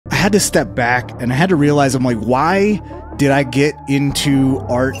had to step back and I had to realize, I'm like, why did I get into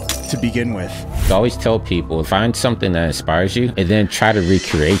art to begin with? I always tell people, find something that inspires you and then try to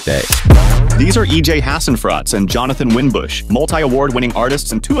recreate that. These are Hassenfratz and Jonathan Winbush, multi-award winning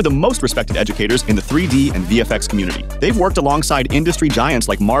artists and two of the most respected educators in the 3D and VFX community. They've worked alongside industry giants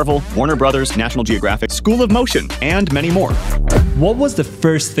like Marvel, Warner Brothers, National Geographic, School of Motion, and many more. What was the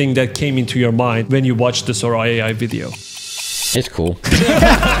first thing that came into your mind when you watched the Sora AI video? It's cool.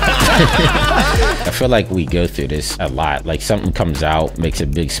 I feel like we go through this a lot. Like something comes out, makes a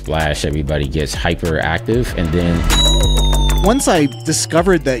big splash, everybody gets hyper active, and then once I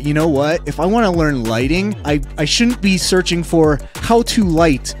discovered that, you know what, if I want to learn lighting, I shouldn't be searching for how to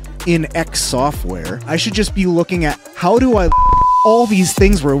light in X software. I should just be looking at how do I all these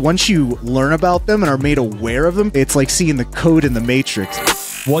things where once you learn about them and are made aware of them, it's like seeing the code in the Matrix.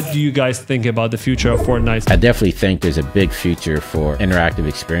 What do you guys think about the future of Fortnite? I definitely think there's a big future for interactive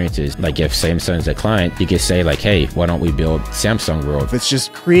experiences. Like if Samsung's a client, you could say like, hey, why don't we build Samsung World? It's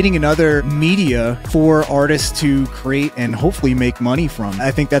just creating another media for artists to create and hopefully make money from.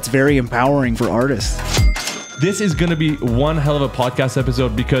 I think that's very empowering for artists. This is going to be one hell of a podcast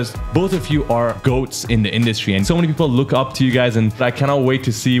episode because both of you are goats in the industry and so many people look up to you guys, and I cannot wait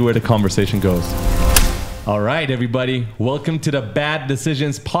to see where the conversation goes. All right, everybody, welcome to the Bad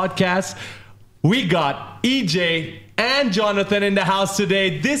Decisions podcast. We got EJ and Jonathan in the house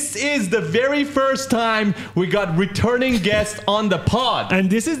today. This is the very first time we got returning guests on the pod. And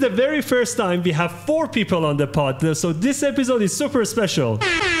this is the very first time we have 4 people on the pod. So this episode is super special.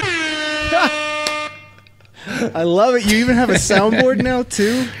 I love it. You even have a soundboard now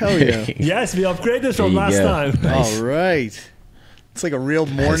too? Hell yeah. Yes, we upgraded from last time. Nice. All right. It's like a real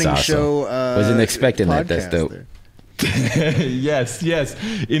morning awesome. Show. Wasn't expecting that. That's dope. Yes.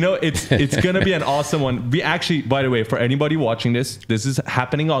 You know, it's going to be an awesome one. We actually, by the way, for anybody watching this is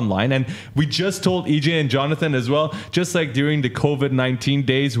happening online. And we just told EJ and Jonathan as well, just like during the COVID-19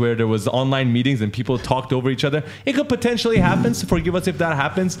 days where there was online meetings and people talked over each other, it could potentially happen. So forgive us if that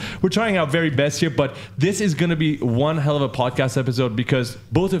happens. We're trying our very best here, but this is going to be one hell of a podcast episode because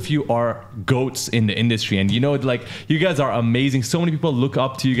both of you are goats in the industry. And, you know, like you guys are amazing. So many people look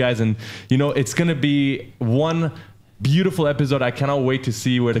up to you guys, and, you know, it's going to be one beautiful episode. I cannot wait to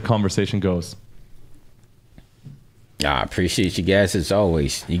see where the conversation goes. I appreciate you guys as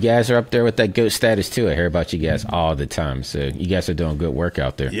always. You guys are up there with that GOAT status too. I hear about you guys all the time. So you guys are doing good work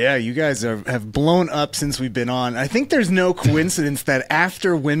out there. Yeah, you guys have blown up since we've been on. I think there's no coincidence that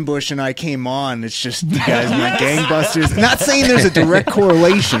after Winbush and I came on, it's just you guys went gangbusters. Not saying there's a direct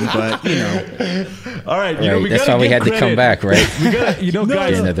correlation, but you know. All right, you know, that's why we had to come back, right? We gotta, you know,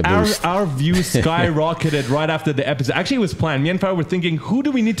 guys, our views skyrocketed right after the episode. Actually, it was planned. Me and Farah were thinking, who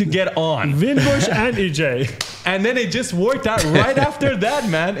do we need to get on? Winbush and EJ. And then it just worked out right after that,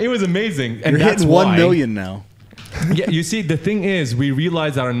 man. It was amazing. And you're that's hitting 1 million now. Yeah, you see, the thing is, we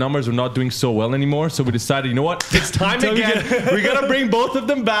realized that our numbers were not doing so well anymore, so we decided, you know what, it's time again. We gotta bring both of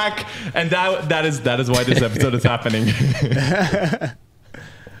them back, and that is why this episode is happening.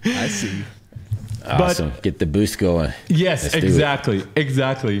 I see. Awesome. But, get the boost going. Yes,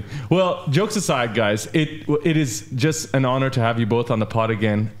 exactly. Well, jokes aside, guys, it is just an honor to have you both on the pod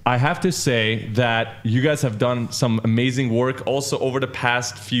again. I have to say that you guys have done some amazing work also over the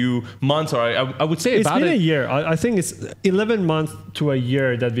past few months, or I would say it's been a year. I think it's 11 months to a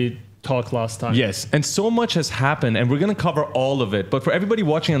year that we talked last time. Yes, and so much has happened, and we're going to cover all of it. But for everybody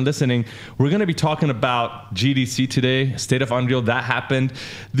watching and listening, we're going to be talking about GDC today, State of Unreal, that happened.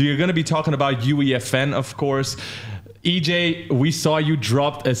 You're going to be talking about UEFN, of course. EJ, we saw you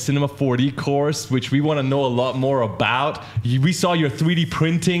dropped a Cinema 4D course, which we want to know a lot more about. We saw your 3D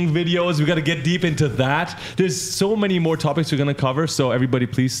printing videos. We got to get deep into that. There's so many more topics we're going to cover, so everybody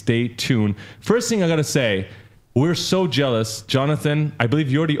please stay tuned. First thing I got to say, we're so jealous. Jonathan, I believe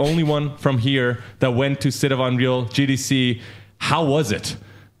you're the only one from here that went to State of Unreal, GDC. How was it?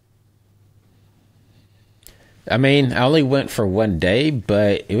 I mean, I only went for 1 day,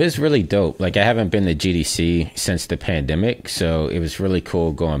 but it was really dope. Like, I haven't been to GDC since the pandemic, so it was really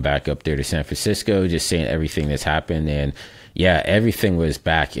cool going back up there to San Francisco, just seeing everything that's happened. And yeah, everything was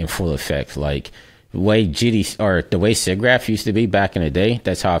back in full effect. Like, the way GDC or the way SIGGRAPH used to be back in the day,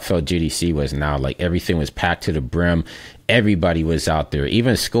 that's how I felt GDC was now. Like, everything was packed to the brim. Everybody was out there,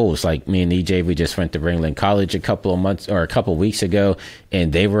 even schools. Like me and EJ, we just went to Ringling College a couple of weeks ago,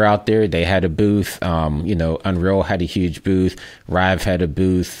 and they were out there. They had a booth. You know, Unreal had a huge booth. Rive had a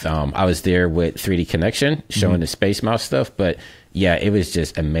booth. I was there with 3D Connection showing the Space Mouse stuff. But yeah, it was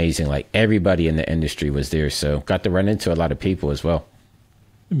just amazing. Like, everybody in the industry was there. So got to run into a lot of people as well.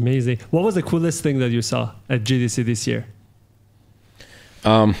 Amazing. What was the coolest thing that you saw at GDC this year?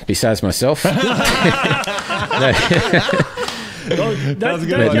 Besides myself. That's That's a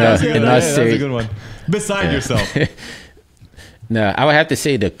good that- one. that's- no, yeah, no, that- That's a serious- good one. Beside yourself. No, I would have to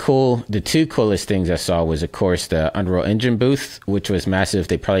say the two coolest things I saw was, of course, the Unreal Engine booth, which was massive.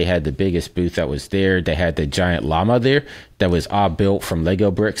 They probably had the biggest booth that was there. They had the giant llama there that was all built from Lego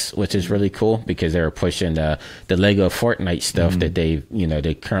bricks, which is really cool because they were pushing the Lego Fortnite stuff that they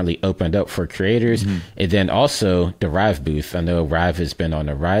currently opened up for creators. And then also the Rive booth. I know Rive has been on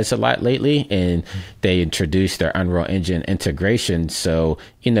the rise a lot lately, and they introduced their Unreal Engine integration. So,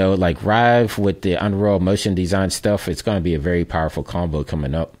 like Rive with the Unreal motion design stuff, it's going to be a very powerful combo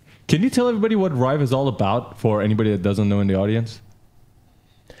coming up. Can you tell everybody what Rive is all about for anybody that doesn't know in the audience?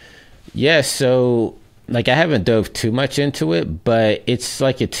 Yeah, so like I haven't dove too much into it, but it's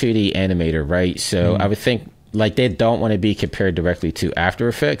like a 2D animator, right? So I would think like they don't want to be compared directly to After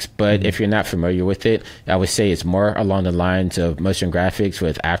Effects, but if you're not familiar with it, I would say it's more along the lines of motion graphics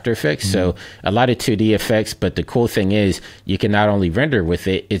with After Effects. So a lot of 2D effects, but the cool thing is you can not only render with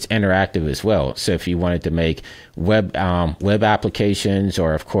it, it's interactive as well. So if you wanted to make web applications,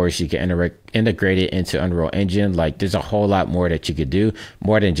 or of course you can integrate it into Unreal Engine, like there's a whole lot more that you could do,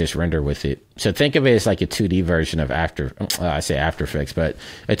 more than just render with it. So think of it as like a 2D version of After Effects, but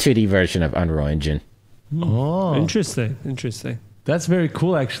a 2D version of Unreal Engine. Oh, Interesting. that's very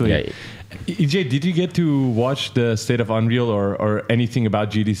cool, actually. Yeah. EJ, did you get to watch the State of Unreal or anything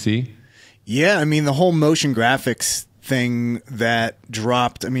about GDC? Yeah, I mean, the whole motion graphics thing that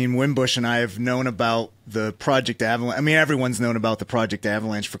dropped. I mean, Winbush and I have known about the Project Avalanche. I mean, everyone's known about the Project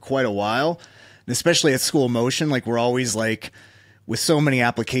Avalanche for quite a while, and especially at School of Motion. Like, we're always like, with so many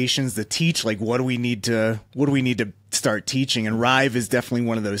applications to teach, like, what do we need to start teaching? And Rive is definitely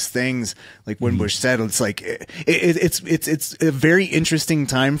one of those things. Like Winbush said, it's like it's a very interesting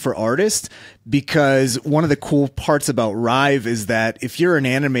time for artists, because one of the cool parts about Rive is that if you're an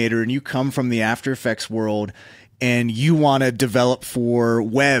animator and you come from the After Effects world and you want to develop for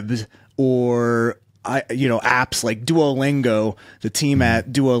web or apps like Duolingo, the team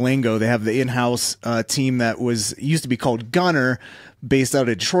at Duolingo, they have the in-house team that used to be called Gunner, based out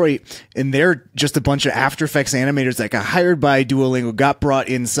of Detroit, and they're just a bunch of After Effects animators that got hired by Duolingo, got brought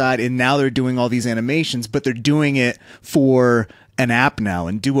inside, and now they're doing all these animations, but they're doing it for an app now,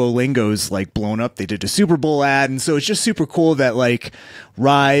 and Duolingo's like blown up. They did a Super Bowl ad, and so it's just super cool that like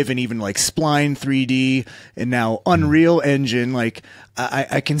Rive and even like Spline 3D and now Unreal Engine, like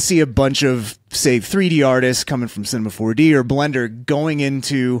I can see a bunch of, say, 3D artists coming from Cinema 4D or Blender going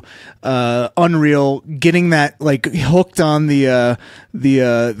into Unreal, getting that like hooked on the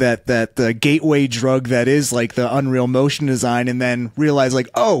gateway drug that is like the Unreal motion design, and then realize like,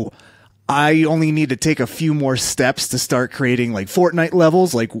 oh, I only need to take a few more steps to start creating like Fortnite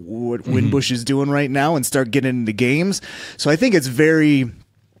levels, like what Winbush is doing right now, and start getting into games. So I think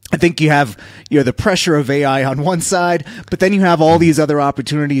I think you have the pressure of AI on one side, but then you have all these other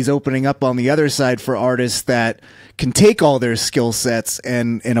opportunities opening up on the other side for artists that can take all their skill sets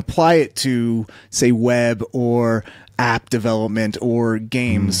and apply it to, say, web or app development or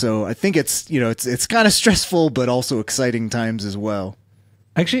games. So I think it's kind of stressful, but also exciting times as well.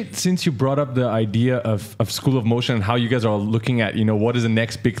 Actually, since you brought up the idea of School of Motion and how you guys are looking at, what is the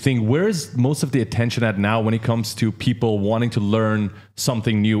next big thing, where's most of the attention at now when it comes to people wanting to learn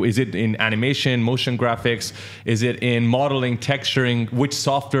something new? Is it in animation, motion graphics? Is it in modeling, texturing? Which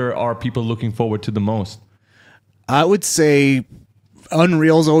software are people looking forward to the most? I would say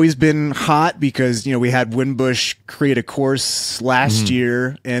Unreal's always been hot because, we had Winbush create a course last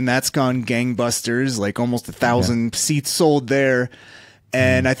year, and that's gone gangbusters, like almost 1,000 seats sold there.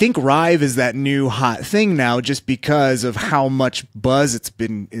 And I think Rive is that new hot thing now, just because of how much buzz it's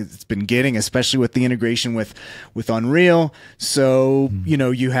been getting, especially with the integration with Unreal. So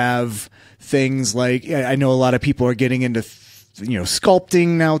you have things like, I know a lot of people are getting into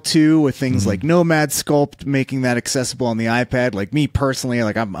sculpting now too, with things like Nomad Sculpt, making that accessible on the iPad. Like me personally,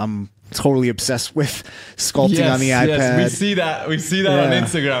 like I'm totally obsessed with sculpting on the iPad. Yes, we see that on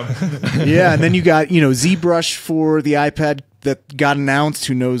Instagram. Yeah, and then you got ZBrush for the iPad that got announced.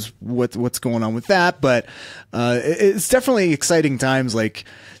 Who knows what's going on with that? But it's definitely exciting times. Like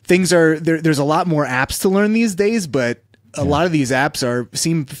things are there's a lot more apps to learn these days, but a lot of these apps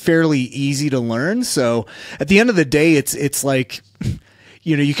seem fairly easy to learn. So at the end of the day, it's like,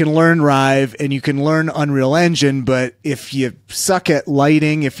 you can learn Rive and you can learn Unreal Engine, but if you suck at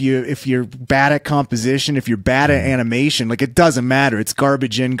lighting, if you're bad at composition, if you're bad at animation, like it doesn't matter. It's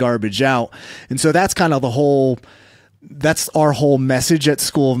garbage in, garbage out. And so that's kind of the whole that's our whole message at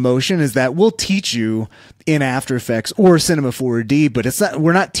School of Motion, is that we'll teach you in After Effects or Cinema 4D, but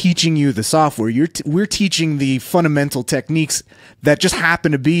we're not teaching you the software. We're teaching the fundamental techniques that just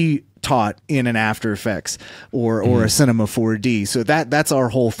happen to be taught in an After Effects or a Cinema 4D. So that's our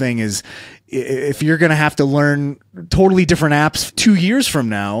whole thing, is if you're going to have to learn totally different apps 2 years from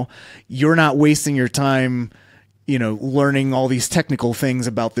now, you're not wasting your time, learning all these technical things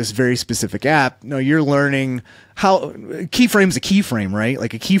about this very specific app. No, you're learning how keyframe's a keyframe, right?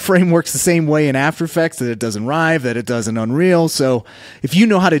 Like a keyframe works the same way in After Effects that it does in Rive, that it does in Unreal. So if you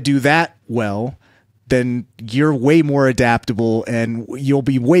know how to do that well, then you're way more adaptable and you'll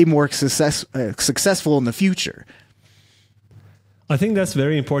be way more successful in the future. I think that's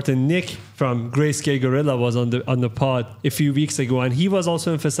very important. Nick from Grayscale Gorilla was on the pod a few weeks ago, and he was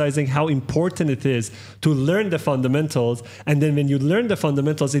also emphasizing how important it is to learn the fundamentals. And then when you learn the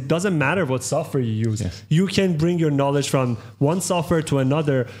fundamentals, it doesn't matter what software you use. Yes. You can bring your knowledge from one software to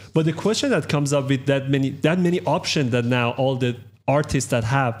another. But the question that comes up with that many options that now all the artists that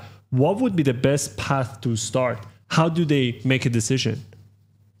have, what would be the best path to start? How do they make a decision?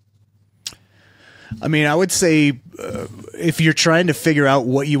 I mean, I would say if you're trying to figure out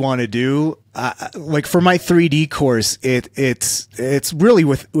what you want to do, like for my 3D course, it's really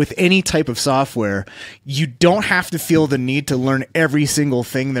with any type of software, you don't have to feel the need to learn every single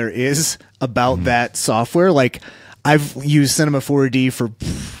thing there is about that software. Like I've used Cinema 4D for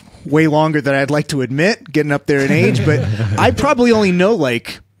way longer than I'd like to admit, getting up there in age, but I probably only know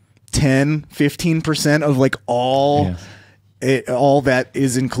like 10, 15% of like all that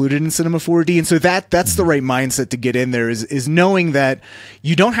is included in Cinema 4D. And so that's the right mindset to get in there, is knowing that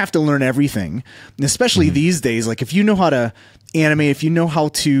you don't have to learn everything. And especially these days, like if you know how to animate, if you know how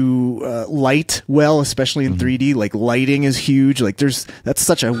to light well, especially in 3D, like lighting is huge. Like that's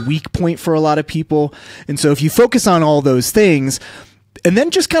such a weak point for a lot of people. And so if you focus on all those things, and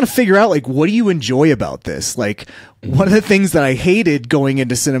then just kind of figure out, like, what do you enjoy about this? Like, one of the things that I hated going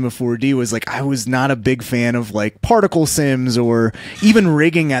into Cinema 4D was, like, I was not a big fan of, like, particle sims or even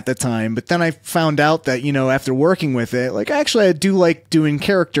rigging at the time. But then I found out that, after working with it, like, actually, I do like doing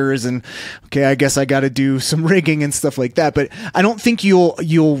characters, and, okay, I guess I got to do some rigging and stuff like that. But I don't think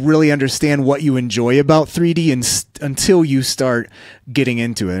you'll really understand what you enjoy about 3D until you start getting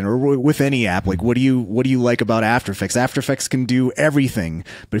into it, or with any app. Like, what do you like about After Effects? After Effects can do everything,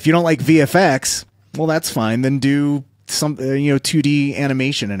 but if you don't like VFX, well, that's fine. Then do some 2D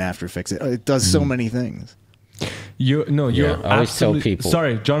animation in After Effects. It does so many things. I always tell people.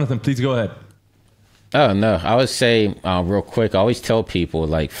 Sorry, Jonathan, please go ahead. Oh, no. I would say real quick, I always tell people,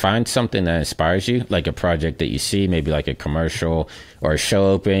 like, find something that inspires you, like a project that you see, maybe like a commercial or a show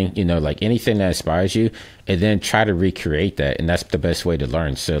opening, like anything that inspires you, and then try to recreate that. And that's the best way to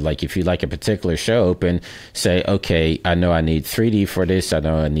learn. So, like, if you like a particular show open, say, okay, I know I need 3D for this. I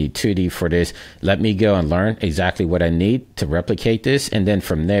know I need 2D for this. Let me go and learn exactly what I need to replicate this. And then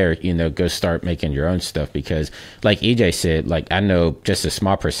from there, go start making your own stuff. Because like EJ said, like, I know just a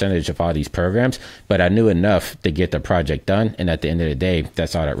small percentage of all these programs, but I knew enough to get the project done. And at the end of the day,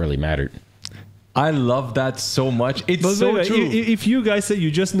 that's all that really mattered. I love that so much. It's but so wait, true. If you guys say you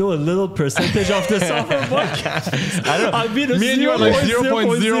just know a little percentage of the software, I don't know. I mean, Me and you are like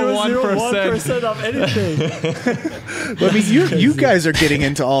 0.01% of anything. I mean, you guys are getting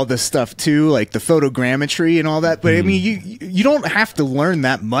into all this stuff too, like the photogrammetry and all that. But I mean, you don't have to learn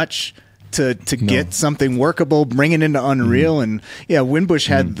that much to get something workable, bring it into Unreal. And yeah, Winbush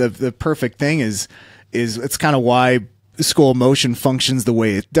had the perfect thing. Is it's kind of why School of Motion functions the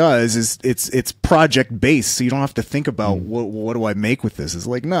way it does. Is it's project based, so you don't have to think about what do I make with this. It's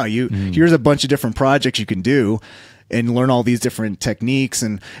like, no, here's a bunch of different projects you can do and learn all these different techniques.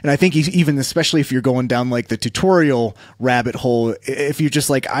 And I think even especially if you're going down like the tutorial rabbit hole, if you're just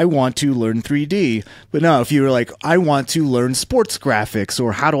like, I want to learn 3D, but no, if you're like, I want to learn sports graphics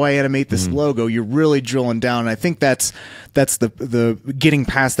or how do I animate this logo, you're really drilling down. And I think that's the getting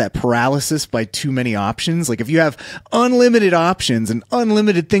past that paralysis by too many options. Like if you have unlimited options and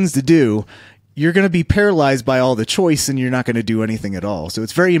unlimited things to do, you're going to be paralyzed by all the choice and you're not going to do anything at all. So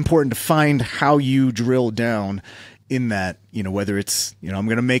it's very important to find how you drill down in that, whether it's, I'm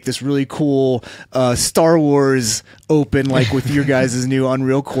going to make this really cool Star Wars open, like with your guys' new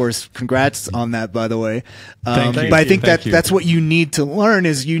Unreal course. Congrats on that, by the way. But I think that's what you need to learn,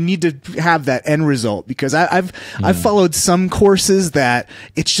 is you need to have that end result, because I've followed some courses that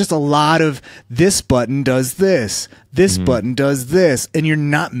it's just a lot of this button does this, this button does this, and you're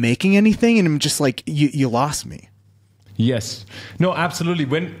not making anything. And I'm just like, you lost me. Yes. No, absolutely.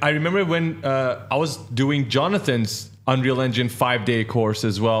 I remember when I was doing Jonathan's Unreal Engine 5-day course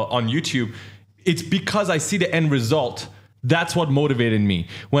as well on YouTube, it's because I see the end result. That's what motivated me.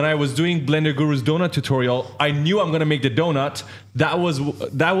 When I was doing Blender Guru's donut tutorial, I knew I'm going to make the donut. That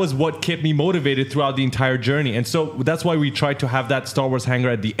was what kept me motivated throughout the entire journey. And so that's why we tried to have that Star Wars hanger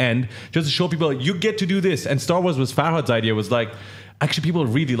at the end, just to show people, you get to do this. And Star Wars was Farhad's idea, was like, actually people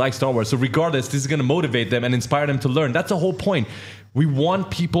really like Star Wars. So regardless, this is going to motivate them and inspire them to learn. That's the whole point. We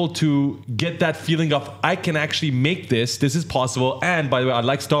want people to get that feeling of, I can actually make this. This is possible. And by the way, I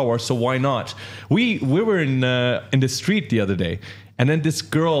like Star Wars, so why not? We were in the street the other day, and then this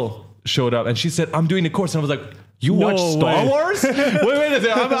girl showed up, and she said, I'm doing the course. And I was like, you watch Star Wars? wait a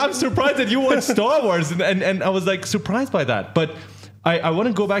second. I'm surprised that you watch Star Wars. And I was like surprised by that. But I want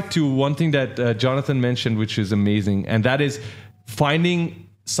to go back to one thing that Jonathan mentioned, which is amazing. And that is finding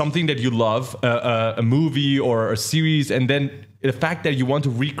something that you love, a movie or a series, and then the fact that you want to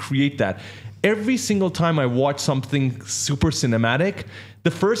recreate that. Every single time I watch something super cinematic,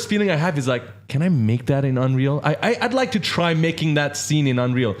 the first feeling I have is like, can I make that in Unreal? I'd like to try making that scene in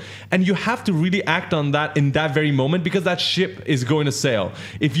Unreal. And you have to really act on that in that very moment, because that ship is going to sail.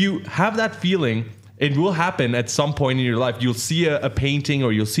 If you have that feeling, it will happen at some point in your life. You'll see a painting,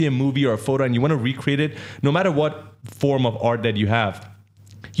 or you'll see a movie or a photo, and you want to recreate it, no matter what form of art that you have.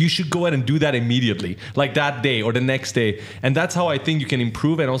 You should go ahead and do that immediately, like that day or the next day. And that's how I think you can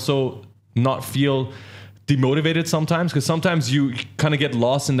improve and also not feel demotivated sometimes, because sometimes you kind of get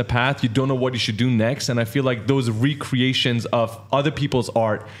lost in the path. You don't know what you should do next. And I feel like those recreations of other people's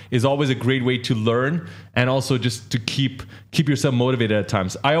art is always a great way to learn, and also just to keep yourself motivated at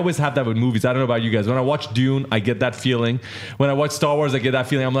times. I always have that with movies. I don't know about you guys. When I watch Dune, I get that feeling. When I watch Star Wars, I get that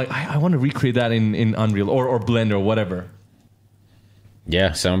feeling. I'm like, I want to recreate that in Unreal or Blender or whatever.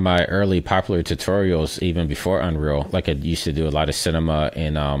 Yeah, some of my early popular tutorials, even before Unreal, like I used to do a lot of cinema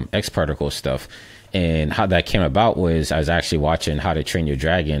and X-Particle stuff. And how that came about was I was actually watching How to Train Your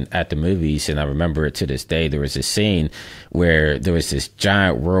Dragon at the movies, and I remember it to this day. There was a scene where there was this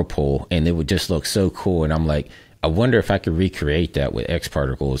giant whirlpool, and it would just look so cool. And I'm like, I wonder if I could recreate that with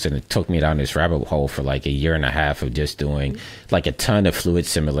X-Particles. And it took me down this rabbit hole for like 1.5 years of just doing like a ton of fluid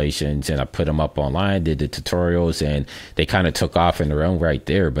simulations. And I put them up online, did the tutorials, and they kind of took off in their own right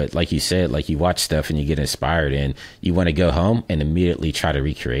there. But like you said, like you watch stuff and you get inspired, and you want to go home and immediately try to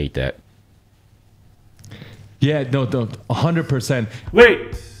recreate that. Yeah, no, 100%.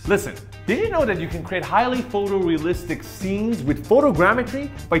 Wait, listen. Did you know that you can create highly photorealistic scenes with photogrammetry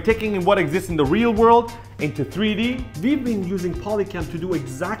by taking in what exists in the real world into 3D? We've been using Polycam to do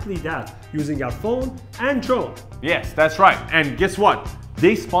exactly that, using our phone and drone. Yes, that's right. And guess what?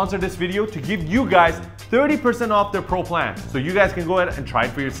 They sponsored this video to give you guys 30% off their pro plan. So you guys can go ahead and try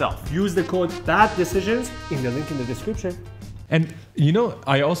it for yourself. Use the code BADDECISIONS in the link in the description. And you know,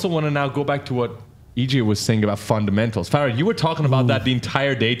 I also want to now go back to what EJ was saying about fundamentals. Farhad, you were talking about that the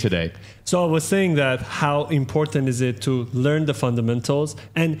entire day today. So I was saying that how important is it to learn the fundamentals,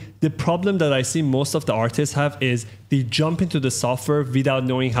 and the problem that I see most of the artists have is they jump into the software without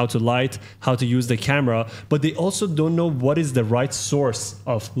knowing how to light, how to use the camera, but they also don't know what is the right source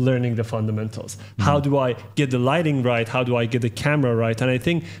of learning the fundamentals. Mm-hmm. How do I get the lighting right? How do I get the camera right? And I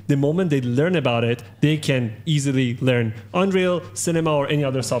think the moment they learn about it, they can easily learn Unreal, Cinema, or any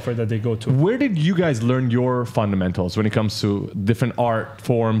other software that they go to. Where did you guys learn your fundamentals when it comes to different art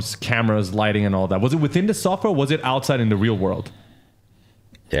forms, cameras, lighting, and all that? Was it within the software, or was it outside in the real world?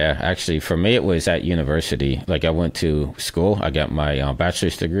 Yeah, actually, for me, it was at university. Like, I went to school. I got my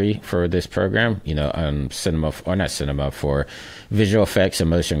bachelor's degree for this program, you know, for visual effects and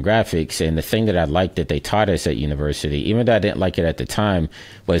motion graphics. And the thing that I liked that they taught us at university, even though I didn't like it at the time,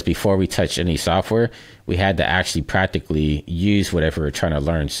 was before we touched any software, we had to actually practically use whatever we're trying to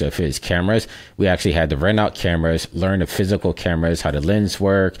learn. So if it's cameras, we actually had to rent out cameras, learn the physical cameras, how the lens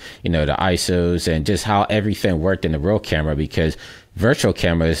work, you know, the ISOs, and just how everything worked in the real camera, because virtual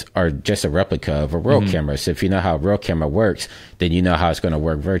cameras are just a replica of a real camera. So if you know how a real camera works, then you know how it's going to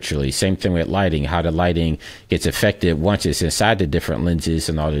work virtually. Same thing with lighting, how the lighting gets affected once it's inside the different lenses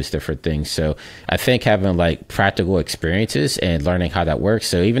and all those different things. So I think having like practical experiences and learning how that works.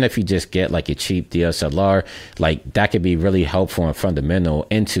 So even if you just get like a cheap DSLR, like that could be really helpful and fundamental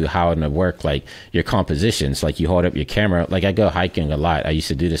into how to work like your compositions. Like you hold up your camera, like I go hiking a lot. I used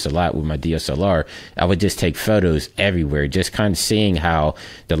to do this a lot with my DSLR. I would just take photos everywhere, just kind of seeing how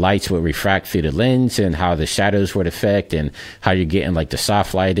the lights would refract through the lens and how the shadows would affect and how you're getting like the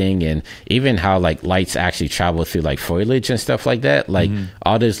soft lighting, and even how like lights actually travel through like foliage and stuff like that. Like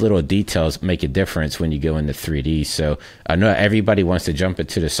all those little details make a difference when you go into 3D. So I know everybody wants to jump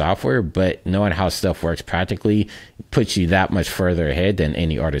into the software, but knowing how stuff works practically puts you that much further ahead than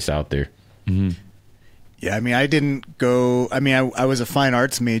any artist out there. Yeah, I mean, I didn't go. I mean, I was a fine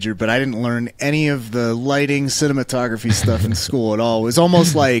arts major, but I didn't learn any of the lighting, cinematography stuff in school at all. It was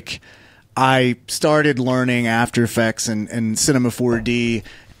almost like I started learning After Effects and Cinema 4D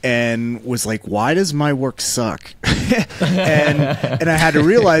and was like, why does my work suck? and I had to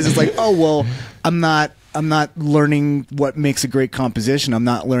realize it's like, oh, well, I'm not learning what makes a great composition. I'm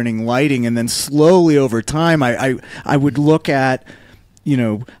not learning lighting. And then slowly over time, I would look at, you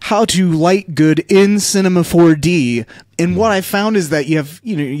know, how to light good in Cinema 4D. And what I found is that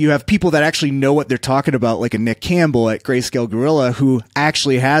you have people that actually know what they're talking about, like a Nick Campbell at Grayscale Gorilla, who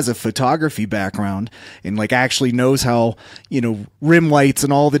actually has a photography background and like actually knows how, you know, rim lights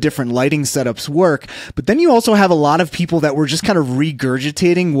and all the different lighting setups work. But then you also have a lot of people that were just kind of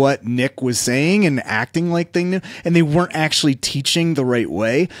regurgitating what Nick was saying and acting like they knew, and they weren't actually teaching the right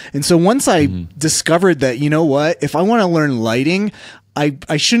way. And so once I discovered that, you know what, if I want to learn lighting,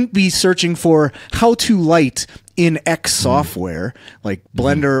 I shouldn't be searching for how to light in X software like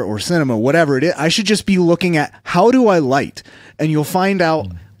Blender or Cinema, whatever it is. I should just be looking at how do I light, and you'll find out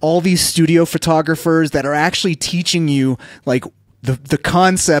all these studio photographers that are actually teaching you like the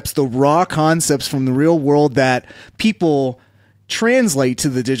concepts, the raw concepts from the real world that people translate to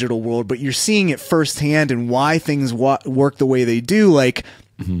the digital world, but you're seeing it firsthand and why things work the way they do. Like,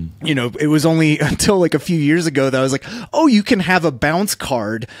 you know, it was only until like a few years ago that I was like, oh, you can have a bounce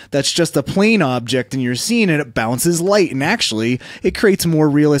card that's just a plain object in your scene and it bounces light. And actually, it creates more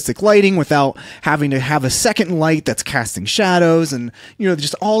realistic lighting without having to have a second light that's casting shadows and, you know,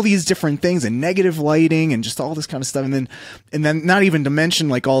 just all these different things and negative lighting and just all this kind of stuff. And then not even to mention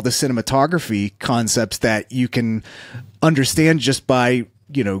like all the cinematography concepts that you can understand just by,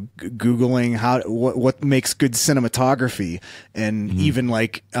 you know, Googling what makes good cinematography, and even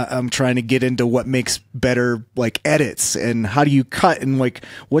like I'm trying to get into what makes better like edits and how do you cut and like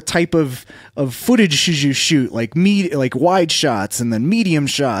what type of footage should you shoot, like wide shots and then medium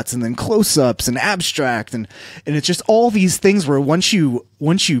shots and then close-ups and abstract and it's just all these things where once you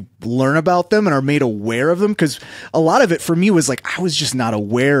learn about them and are made aware of them, because a lot of it for me was like I was just not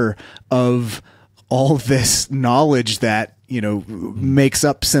aware of all this knowledge that, you know, makes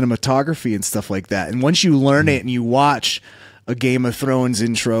up cinematography and stuff like that. And once you learn it and you watch a Game of Thrones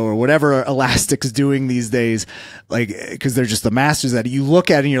intro or whatever Elastic's doing these days, like, because they're just the masters at it, you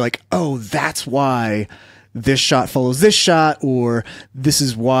look at it and you're like, oh, that's why this shot follows this shot, or this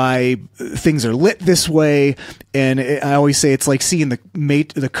is why things are lit this way. And I always say it's like seeing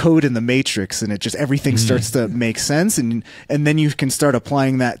the code in the Matrix, and it just everything starts to make sense, and then you can start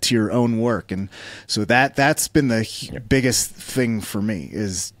applying that to your own work. And so that's been the biggest thing for me,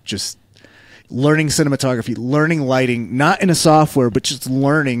 is just learning cinematography, learning lighting, not in a software, but just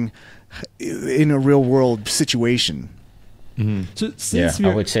learning in a real world situation. So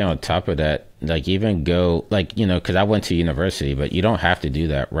I would say on top of that, like even go like, you know, because I went to university, but you don't have to do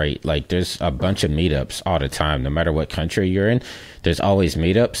that, right? Like there's a bunch of meetups all the time, no matter what country you're in. There's always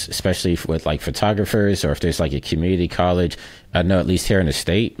meetups, especially with like photographers, or if there's like a community college. I know at least here in the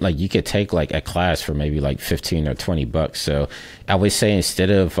state, like you could take like a class for maybe like $15 or $20. So I would say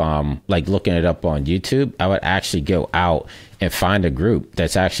instead of like looking it up on YouTube, I would actually go out and find a group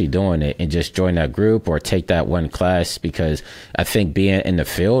that's actually doing it and just join that group or take that one class, because I think being in the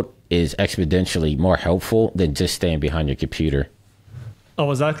field is exponentially more helpful than just staying behind your computer. I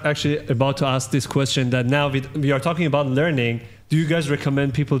was actually about to ask this question, that now we are talking about learning. Do you guys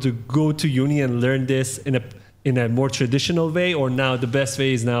recommend people to go to uni and learn this in a more traditional way, or now the best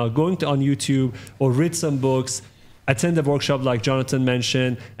way is now going on YouTube or read some books, attend a workshop like Jonathan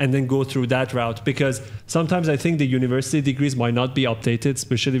mentioned, and then go through that route? Because sometimes I think the university degrees might not be updated,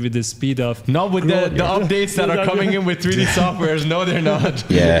 especially with the speed of... Not with the updates that are coming in with 3D softwares. No, they're not.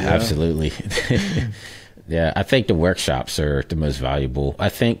 Yeah, absolutely. Yeah, I think the workshops are the most valuable. I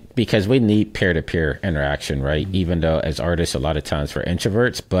think because we need peer-to-peer interaction, right? Even though as artists, a lot of times we're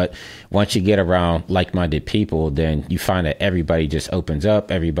introverts, but once you get around like-minded people, then you find that everybody just opens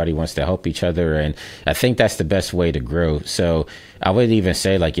up. Everybody wants to help each other. And I think that's the best way to grow. So I would even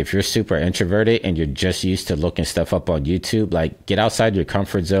say, like, if you're super introverted and you're just used to looking stuff up on YouTube, like get outside your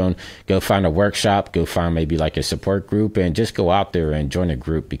comfort zone, go find a workshop, go find maybe like a support group, and just go out there and join a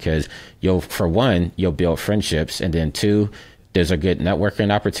group, because you'll build friendships, and then two, those are good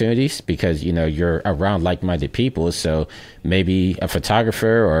networking opportunities, because you know you're around like-minded people. So maybe a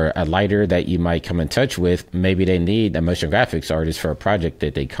photographer or a lighter that you might come in touch with, maybe they need a motion graphics artist for a project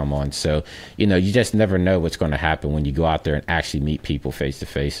that they come on. So you know, you just never know what's going to happen when you go out there and actually meet people face to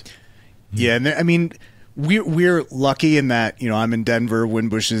face. Yeah, and I mean, we're lucky in that, you know, I'm in Denver,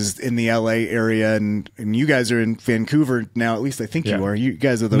 Winbush is in the LA area, and you guys are in Vancouver now. At least I think you are. You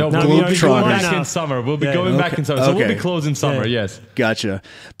guys are the we'll be going Globetrotters. back in summer. We'll be going back in summer. So we'll be closed in summer. Yes. Gotcha.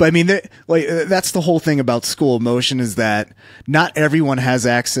 But I mean, that's the whole thing about School of Motion, is that not everyone has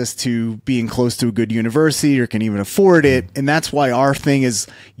access to being close to a good university or can even afford it. And that's why our thing is,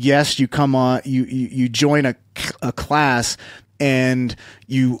 yes, you come on, you join a class and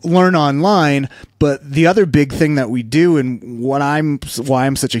you learn online. But the other big thing that we do, and why I'm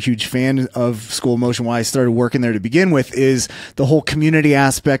such a huge fan of School of Motion, why I started working there to begin with, is the whole community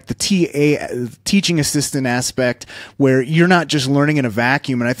aspect, the teaching assistant aspect, where you're not just learning in a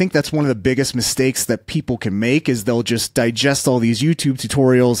vacuum. And I think that's one of the biggest mistakes that people can make, is they'll just digest all these YouTube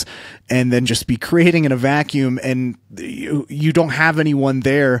tutorials and then just be creating in a vacuum, and you don't have anyone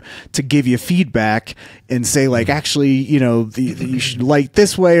there to give you feedback and say, like, actually, you know, you should light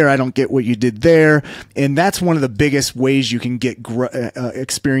this way, or I don't get what you did there. And that's one of the biggest ways you can get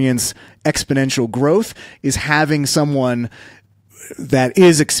experience exponential growth, is having someone that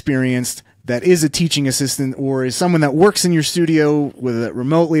is experienced, that is a teaching assistant, or is someone that works in your studio, whether that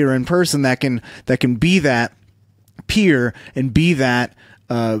remotely or in person, that can be that peer and be that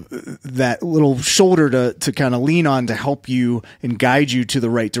little shoulder to kind of lean on to help you and guide you to the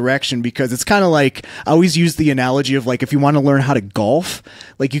right direction. Because it's kind of like, I always use the analogy of, like, if you want to learn how to golf,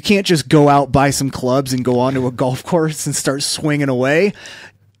 like, you can't just go out, buy some clubs and go onto a golf course and start swinging away.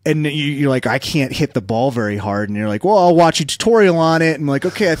 And you're like, I can't hit the ball very hard. And you're like, well, I'll watch a tutorial on it. And I'm like,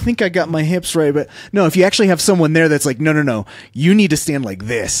 okay, I think I got my hips right. But no, if you actually have someone there that's like, no, you need to stand like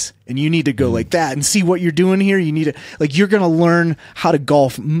this, and you need to go like that, and see what you're doing here. You need to, like, you're going to learn how to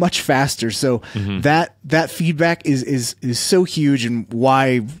golf much faster. So that feedback is so huge, and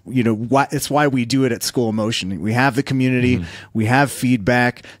why it's why we do it at School of Motion. We have the community, we have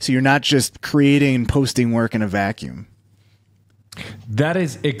feedback. So you're not just creating and posting work in a vacuum. That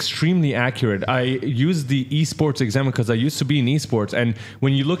is extremely accurate. I use the esports example because I used to be in esports. And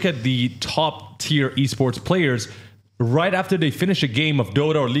when you look at the top tier esports players, right after they finish a game of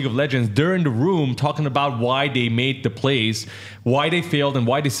Dota or League of Legends, they're in the room talking about why they made the plays, why they failed, and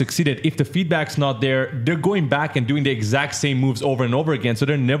why they succeeded. If the feedback's not there, they're going back and doing the exact same moves over and over again. So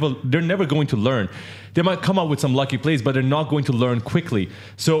they're never going to learn. They might come up with some lucky plays, but they're not going to learn quickly.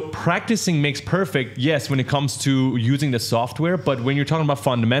 So practicing makes perfect, yes, when it comes to using the software. But when you're talking about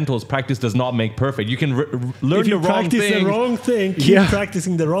fundamentals, practice does not make perfect. You can learn the wrong thing. If you practice the wrong thing, keep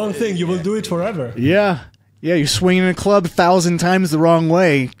practicing the wrong thing. You will do it forever. Yeah. Yeah, you're swinging a club 1,000 times the wrong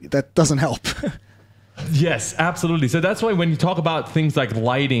way. That doesn't help. Yes, absolutely. So that's why when you talk about things like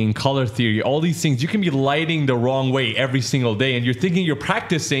lighting, color theory, all these things, you can be lighting the wrong way every single day, and you're thinking you're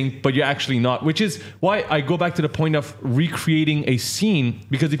practicing, but you're actually not, which is why I go back to the point of recreating a scene.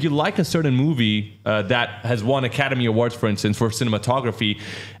 Because if you like a certain movie that has won Academy Awards, for instance, for cinematography,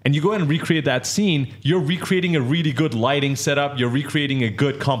 and you go and recreate that scene, you're recreating a really good lighting setup, you're recreating a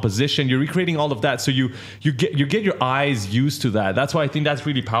good composition, you're recreating all of that. So you get your eyes used to that. That's why I think that's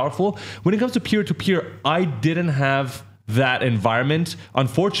really powerful. When it comes to peer-to-peer, I didn't have that environment,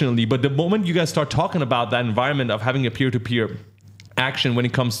 unfortunately. But the moment you guys start talking about that environment of having a peer-to-peer action when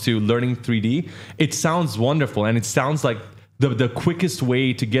it comes to learning 3D, it sounds wonderful, and it sounds like the quickest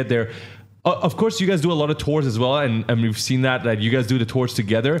way to get there. Of course, you guys do a lot of tours as well, and we've seen that you guys do the tours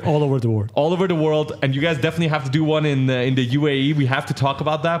together. All over the world. All over the world, and you guys definitely have to do one in the UAE. We have to talk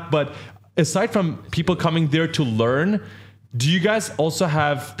about that. But aside from people coming there to learn, do you guys also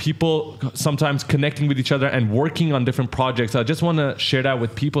have people sometimes connecting with each other and working on different projects? I just want to share that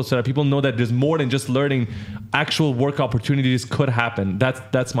with people so that people know that there's more than just learning. Actual work opportunities could happen.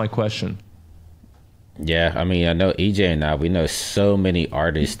 That's my question. Yeah, I mean, I know EJ and I, we know so many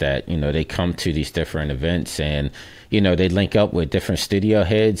artists that, they come to these different events, and, they link up with different studio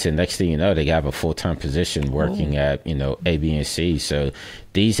heads, and next thing you know, they have a full-time position working at, A, B, and C. So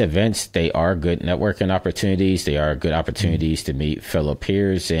these events, they are good networking opportunities. They are good opportunities to meet fellow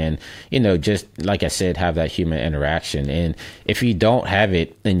peers and, just like I said, have that human interaction. And if you don't have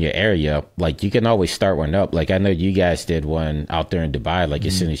it in your area, like, you can always start one up. Like, I know you guys did one out there in Dubai, like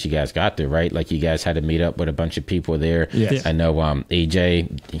as soon as you guys got there, right? Like, you guys had to meet up with a bunch of people there. Yes. I know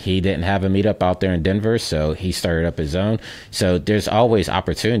EJ, he didn't have a meetup out there in Denver, so he started up his own. So there's always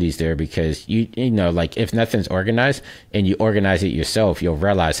opportunities there, because like, if nothing's organized and you organize it yourself, you'll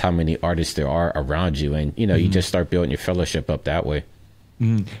realize how many artists there are around you, and you just start building your fellowship up that way.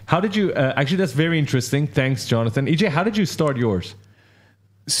 How did you actually, that's very interesting. Thanks, Jonathan. EJ, how did you start yours?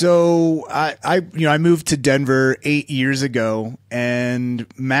 So I moved to Denver 8 years ago, and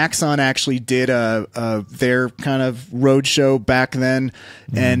Maxon actually did their kind of road show back then,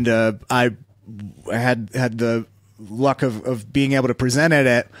 and I had the luck of being able to present at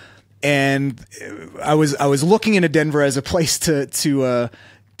it, and I was looking into Denver as a place to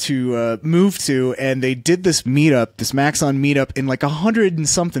move to, and they did this meetup, this Maxon meetup, and like 100 and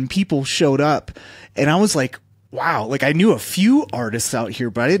something people showed up, and I was like, wow, like I knew a few artists out here,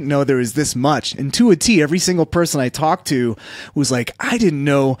 but I didn't know there was this much. And to a T, every single person I talked to was like, I didn't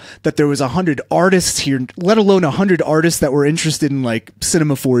know that there was 100 artists here, let alone 100 artists that were interested in like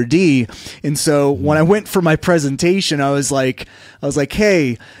Cinema 4D. And so when I went for my presentation, I was like,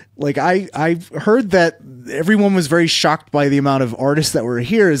 hey, like I heard that everyone was very shocked by the amount of artists that were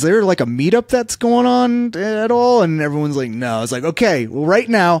here. Is there like a meetup that's going on at all? And everyone's like, no. I was like, okay, well, right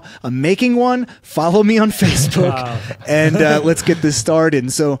now I'm making one. Follow me on Facebook, and let's get this started.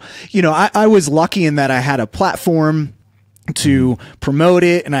 And so, you know, I was lucky in that I had a platform to promote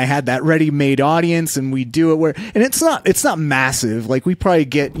it, and I had that ready-made audience, and we do it where, and it's not massive. Like we probably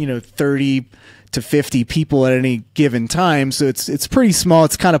get, you know, 30 to 50 people at any given time, so it's pretty small.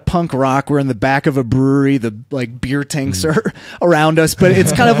 It's kind of punk rock. We're in the back of a brewery. The like beer tanks are around us, but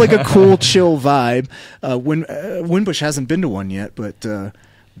it's kind of like a cool, chill vibe. Winbush hasn't been to one yet, but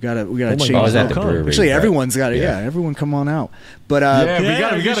we gotta change. I was at the brewery. Actually, everyone's got it. Yeah, everyone come on out. But we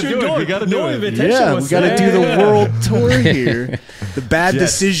gotta do it. We gotta do it. Yeah, we gotta do the world tour here. The Bad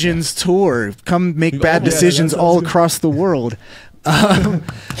Decisions tour. Come make bad decisions all across the world.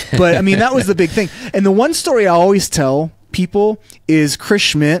 But I mean, that was the big thing. And the one story I always tell people is Chris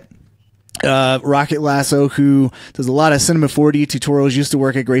Schmidt, Rocket Lasso, who does a lot of Cinema 4D tutorials, used to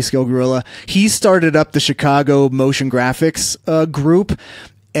work at Grayscale Gorilla. He started up the Chicago motion graphics group,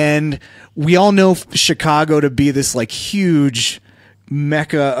 and we all know Chicago to be this like huge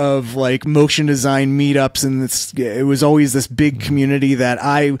mecca of like motion design meetups, and it was always this big community that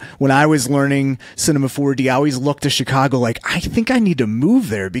when I was learning Cinema 4D, I always looked to Chicago like, I think I need to move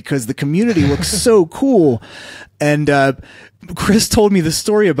there because the community looks so cool. And Chris told me the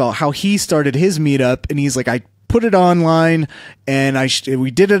story about how he started his meetup, and he's like, I put it online, and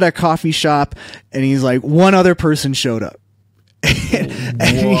we did it at a coffee shop, and he's like, one other person showed up.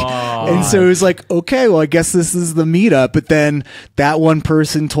 And so it was like, okay, well, I guess this is the meetup. But then that one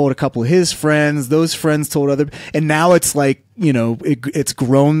person told a couple of his friends, those friends told other, and now it's like, you know, it's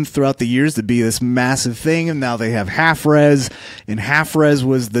grown throughout the years to be this massive thing. And now they have Half Res, and Half Res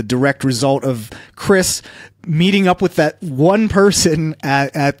was the direct result of Chris meeting up with that one person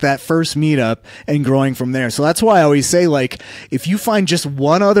at that first meetup and growing from there. So that's why I always say, like, if you find just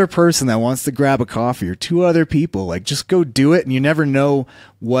one other person that wants to grab a coffee, or two other people, like, just go do it, and you never know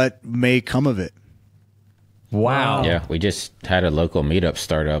what may come of it. Wow. Yeah, we just had a local meetup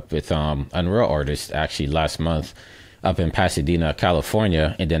start up with Unreal artists actually last month up in Pasadena,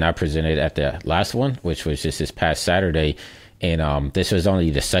 California, and then I presented at the last one, which was just this past Saturday. And this was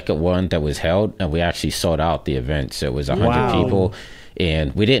only the second one that was held, and we actually sold out the event. So it was 100 people,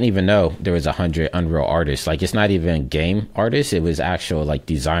 and we didn't even know there was 100 Unreal artists. Like, it's not even game artists; it was actual like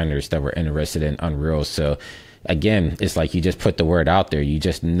designers that were interested in Unreal. So again, it's like you just put the word out there. You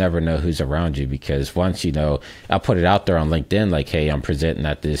just never know who's around you, because once you know, I'll put it out there on LinkedIn, like, hey, I'm presenting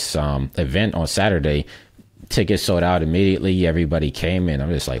at this event on Saturday. Tickets sold out immediately. Everybody came in. I'm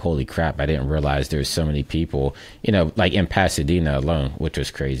just like, holy crap, I didn't realize there's so many people, you know, like in Pasadena alone, which was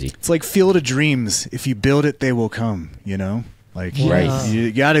crazy. It's like Field of Dreams. If you build it, they will come, you know? Like, right.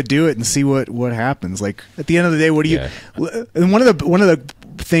 You got to do it and see what happens. Like, at the end of the day, what do you... And one of the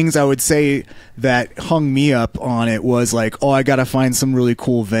things I would say that hung me up on it was like, oh, I got to find some really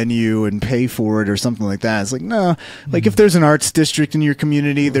cool venue and pay for it or something like that. It's like, no, like if there's an arts district in your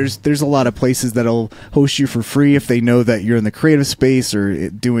community, there's a lot of places that'll host you for free if they know that you're in the creative space or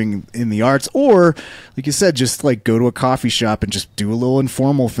doing in the arts, or like you said, just like go to a coffee shop and just do a little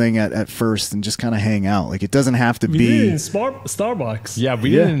informal thing at first and just kind of hang out. Like, it doesn't have to be did it in Starbucks. Yeah,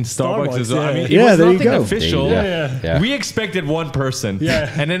 we did it in Starbucks as well. I mean, it Yeah, was there you nothing go. official. Yeah. We expected one person,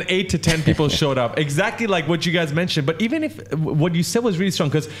 and then 8 to 10 people showed up. Exactly like what you guys mentioned. But even if what you said was really strong,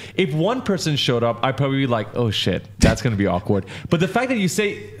 because if one person showed up, I'd probably be like, oh shit, that's going to be awkward. But the fact that you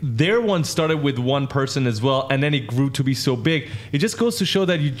say their one started with one person as well, and then it grew to be so big, it just goes to show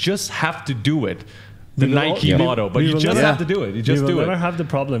that you just have to do it. The Nike motto, but you just have to do it. You just do it. We never have the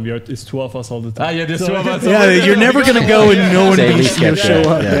problem. It's two of us all the time. Yeah, there's two of us. Yeah, you're never going to go and no one will show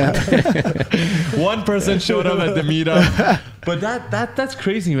up. One person showed up at the meetup. But that's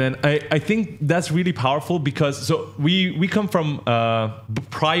crazy, man. I think that's really powerful, because so we come from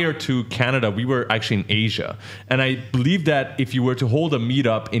prior to Canada, we were actually in Asia, and I believe that if you were to hold a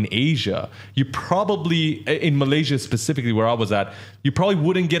meetup in Asia, you probably, in Malaysia specifically where I was at, you probably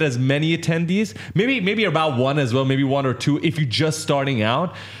wouldn't get as many attendees. Maybe about one as well, maybe one or two if you're just starting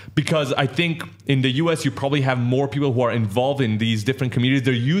out. because I think in the US, you probably have more people who are involved in these different communities.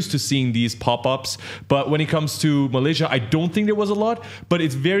 They're used to seeing these pop-ups. But when it comes to Malaysia, I don't think there was a lot. But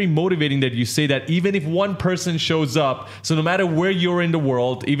it's very motivating that you say that even if one person shows up, so no matter where you're in the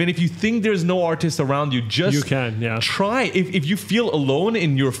world, even if you think there's no artist around you, just try. If you feel alone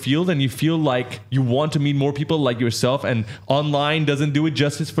in your field and you feel like you want to meet more people like yourself and online doesn't do it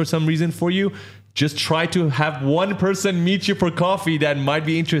justice for some reason for you, just try to have one person meet you for coffee that might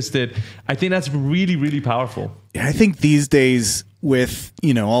be interested. I think that's really, really powerful. Yeah, I think these days with,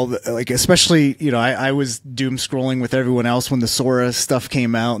 you know, all the, like, especially, you know, I was doom scrolling with everyone else when the Sora stuff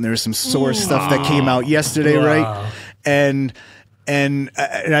came out, and there was some Sora stuff that came out yesterday, right? And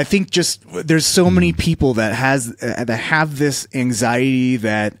I think just there's so many people that have this anxiety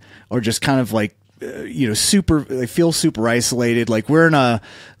that are just kind of like, you know, they feel super isolated. Like we're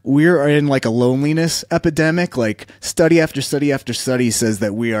in like a loneliness epidemic. Like study after study after study says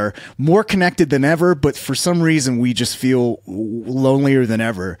that we are more connected than ever, but for some reason we just feel lonelier than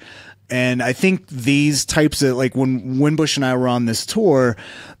ever. And I think these types of, like when Winbush and I were on this tour,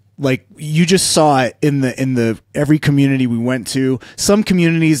 like you just saw it in the every community we went to. Some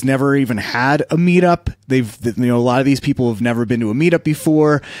communities never even had a meetup. A lot of these people have never been to a meetup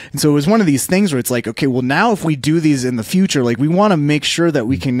before. And so it was one of these things where it's like, okay, well now if we do these in the future, like we want to make sure that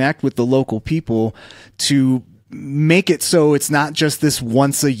we connect with the local people to make it so it's not just this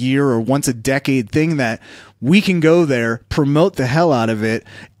once a year or once a decade thing, that we can go there, promote the hell out of it,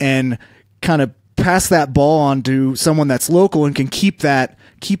 and kind of pass that ball on to someone that's local and can keep that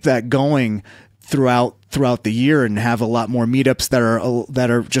going throughout the year, and have a lot more meetups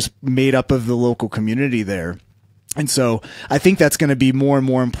that are just made up of the local community there. And so I think that's going to be more and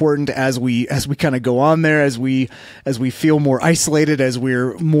more important as we kind of go on there, as we feel more isolated, as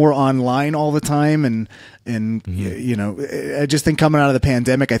we're more online all the time. And you know, I just think coming out of the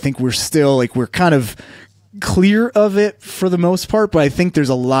pandemic, I think we're still like, we're kind of clear of it for the most part, but I think there's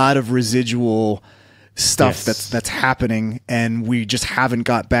a lot of residual stuff that's happening, and we just haven't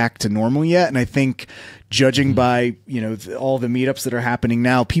got back to normal yet. And I think, judging by, you know, all the meetups that are happening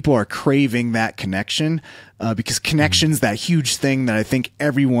now, people are craving that connection, because connection's that huge thing that I think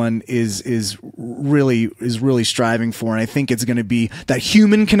everyone is really striving for. And I think it's going to be that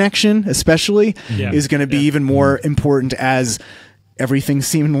human connection, especially, is going to be even more important as everything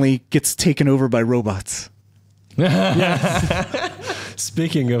seemingly gets taken over by robots.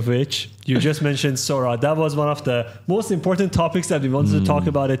 Speaking of which, you just mentioned Sora. That was one of the most important topics that we wanted to talk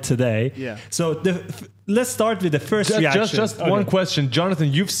about it today. Yeah. So let's start with the first reaction. Just one question.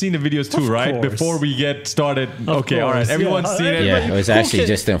 Jonathan, you've seen the videos too, right? Before we get started. Okay, all right. Everyone's seen it. Yeah, it was actually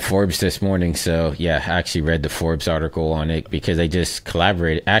just in Forbes this morning. So yeah, I actually read the Forbes article on it because they just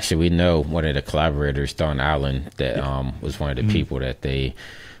collaborated. Actually, we know one of the collaborators, Don Allen, that was one of the people that they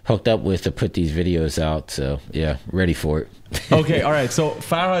hooked up with to put these videos out. So yeah, ready for it. Okay, all right. So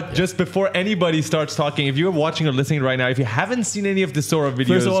Farhad, just before anybody starts talking, if you're watching or listening right now, if you haven't seen any of the Sora videos,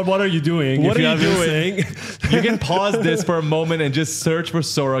 first of all, what are you doing? What are you doing? You can pause this for a moment and just search for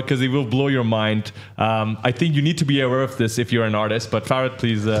Sora, because it will blow your mind. I think you need to be aware of this if you're an artist. But Farhad,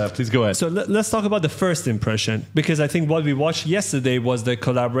 please go ahead. So let's talk about the first impression, because I think what we watched yesterday was the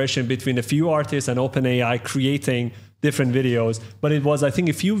collaboration between a few artists and OpenAI creating different videos. But it was, I think,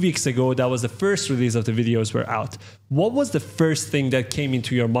 a few weeks ago that was the first release of the videos were out. What was the first thing that came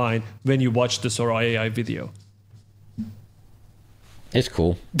into your mind when you watched the Sora AI video? It's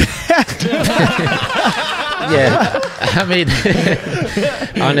cool. Yeah, I mean,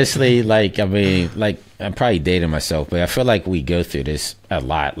 honestly, I'm probably dating myself, but I feel like we go through this a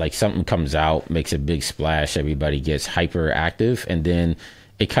lot. Like something comes out, makes a big splash, everybody gets hyper active, and then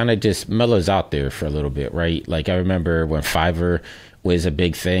it kind of just mellows out there for a little bit, right? Like I remember when Fiverr was a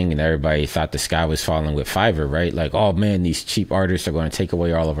big thing and everybody thought the sky was falling with Fiverr, right? Like, oh man, these cheap artists are going to take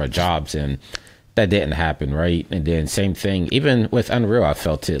away all of our jobs, and that didn't happen, right? And then same thing, even with Unreal, I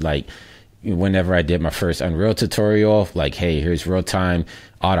felt it like whenever I did my first Unreal tutorial, like, hey, here's real time,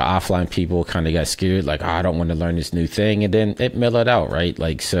 all the offline people kind of got scared, like, oh, I don't want to learn this new thing. And then it mellowed out, right?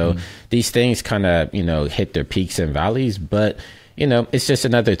 Like, so these things kind of, you know, hit their peaks and valleys, but you know, it's just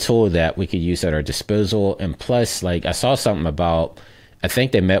another tool that we could use at our disposal. And plus, like, I saw something about, I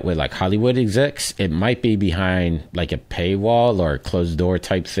think they met with like Hollywood execs. It might be behind like a paywall or a closed door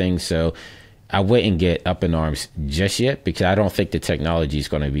type thing. So I wouldn't get up in arms just yet, because I don't think the technology is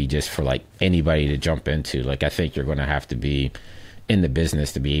going to be just for like anybody to jump into. Like, I think you're going to have to be in the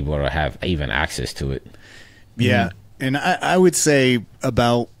business to be able to have even access to it. Yeah. And I would say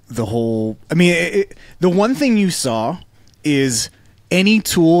about the whole, I mean, the one thing you saw is any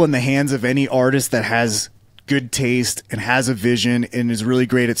tool in the hands of any artist that has good taste and has a vision and is really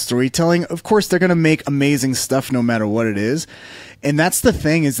great at storytelling, of course they're going to make amazing stuff no matter what it is. And that's the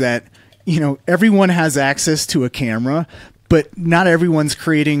thing, is that, you know, everyone has access to a camera, but not everyone's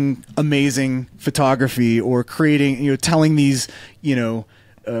creating amazing photography or creating, you know, telling these, you know,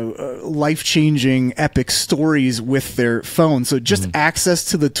 life-changing epic stories with their phone. So just access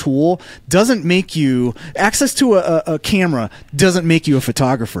to the tool doesn't make you, access to a camera doesn't make you a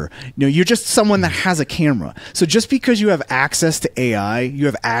photographer. You know, you're just someone that has a camera. So just because you have access to AI, you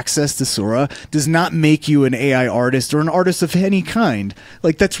have access to Sora, does not make you an AI artist or an artist of any kind.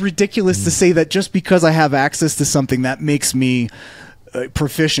 Like, that's ridiculous to say that just because I have access to something that makes me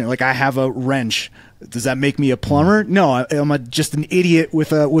proficient. Like, I have a wrench. Does that make me a plumber? No, I'm just an idiot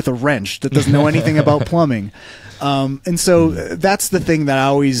with a wrench that doesn't know anything about plumbing. And so that's the thing that I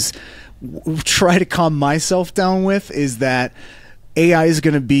always try to calm myself down with, is that AI is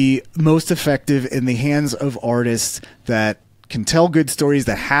going to be most effective in the hands of artists that can tell good stories,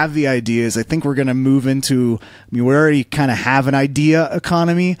 that have the ideas. I think we're going to move into, I mean, we already kind of have an idea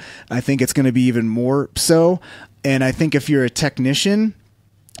economy. I think it's going to be even more so. And I think if you're a technician,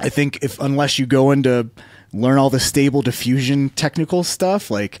 I think unless you go into learn all the stable diffusion technical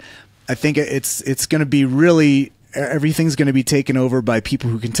stuff, like, I think it's going to be really, everything's going to be taken over by people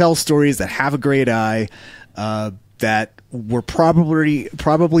who can tell stories, that have a great eye, that were probably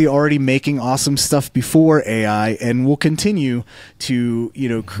already making awesome stuff before AI, and will continue to, you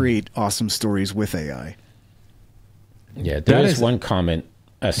know, create awesome stories with AI. Yeah, there is one comment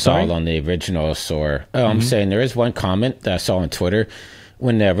I saw on the original Sora. Oh, I'm saying there is one comment that I saw on Twitter.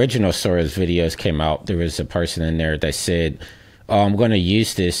 When the original Sora's videos came out, there was a person in there that said, oh, I'm going to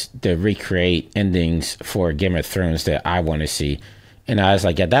use this to recreate endings for Game of Thrones that I want to see. And I was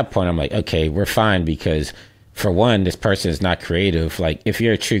like, at that point, I'm like, okay, we're fine, because for one, this person is not creative. Like, if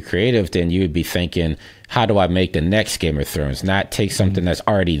you're a true creative, then you would be thinking, how do I make the next Game of Thrones? Not take something that's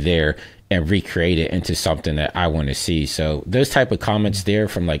already there and recreate it into something that I want to see. So those type of comments there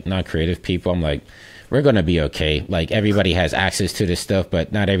from like non-creative people, I'm like, we're going to be okay. Like, everybody has access to this stuff,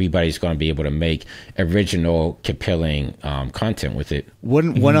 but not everybody's going to be able to make original, compelling content with it.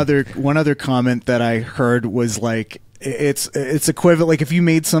 One other comment that I heard was like, it's equivalent. Like, if you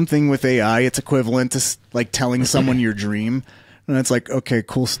made something with AI, it's equivalent to like telling someone your dream, and it's like, okay,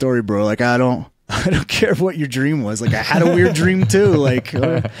 cool story, bro. Like, I don't care what your dream was. Like, I had a weird dream too. Like,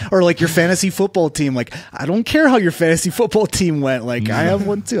 or like your fantasy football team. Like, I don't care how your fantasy football team went. Like, I have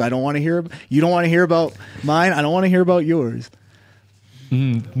one too. I don't want to hear. You don't want to hear about mine. I don't want to hear about yours.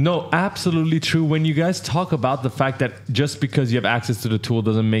 No, absolutely true. When you guys talk about the fact that just because you have access to the tool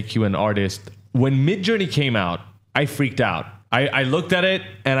doesn't make you an artist. When Midjourney came out, I freaked out. I looked at it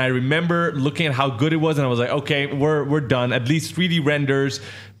and I remember looking at how good it was, and I was like, okay, we're done. At least 3D renders,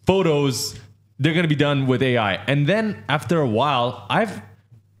 photos, they're going to be done with AI. And then after a while,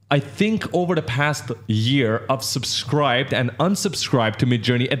 I think over the past year, I've subscribed and unsubscribed to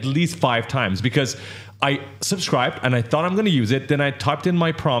Midjourney at least 5 times, because I subscribed and I thought I'm going to use it. Then I typed in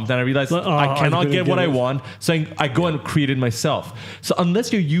my prompt and I realized I cannot get what I want. So I go and create it myself. So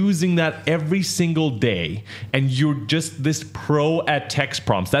unless you're using that every single day and you're just this pro at text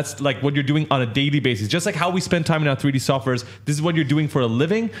prompts, that's like what you're doing on a daily basis. Just like how we spend time in our 3D softwares, this is what you're doing for a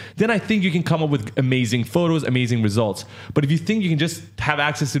living. Then I think you can come up with amazing photos, amazing results. But if you think you can just have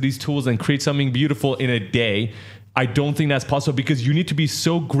access to these tools and create something beautiful in a day, I don't think that's possible, because you need to be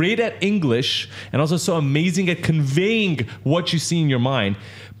so great at English and also so amazing at conveying what you see in your mind.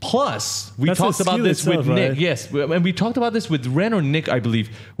 Plus, we talked about this with Nick. Yes, and we talked about this with Ren or Nick, I believe,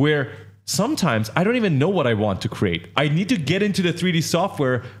 where sometimes I don't even know what I want to create. I need to get into the 3D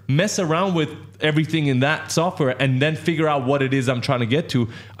software, mess around with everything in that software, and then figure out what it is I'm trying to get to.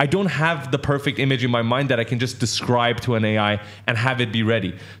 I don't have the perfect image in my mind that I can just describe to an AI and have it be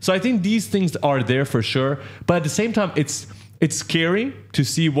ready. So I think these things are there for sure. But at the same time, it's scary to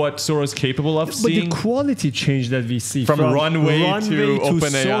see what Sora is capable of seeing. But the quality change that we see from runway to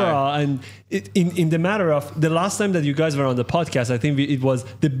OpenAI, Sora, and in the matter of the last time that you guys were on the podcast, I think it was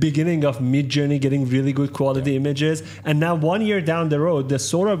the beginning of Midjourney getting really good quality images. And now 1 year down the road, the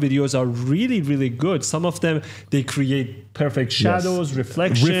Sora videos are really, really good. Some of them, they create perfect shadows,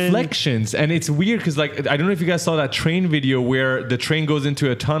 reflections. And it's weird because, like, I don't know if you guys saw that train video where the train goes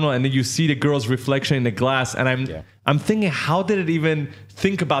into a tunnel and then you see the girl's reflection in the glass. And I'm thinking, how did it even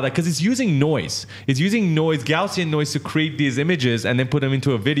think about that? Because it's using noise. It's using noise, Gaussian noise, to create these images and then put them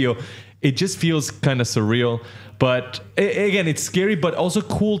into a video. It just feels kind of surreal. But again, it's scary, but also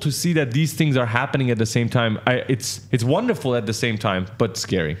cool to see that these things are happening at the same time. It's wonderful at the same time, but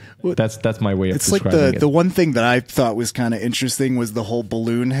scary. That's my way of describing it. It's like the one thing that I thought was kind of interesting was the whole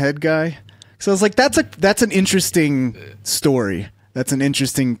balloon head guy. So I was like, that's an interesting story. That's an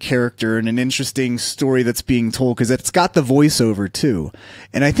interesting character and an interesting story that's being told because it's got the voiceover too.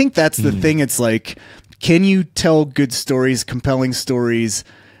 And I think that's the thing. It's like, can you tell good stories, compelling stories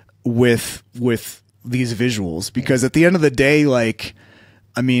with these visuals? Because at the end of the day, like,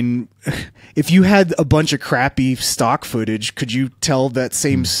 I mean, if you had a bunch of crappy stock footage, could you tell that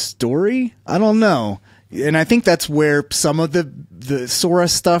same story? I don't know. And I think that's where some of the Sora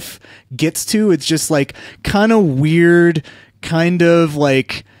stuff gets to. It's just like kind of weird, kind of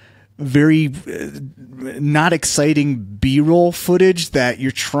like very not exciting B-roll footage that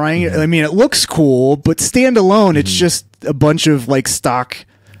you're trying. I mean, it looks cool, but standalone, it's just a bunch of like stock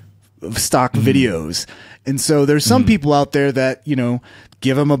videos. And so there's some people out there that, you know,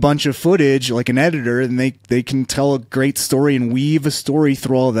 give them a bunch of footage like an editor and they can tell a great story and weave a story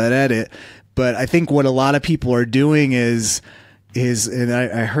through all that edit. But I think what a lot of people are doing is and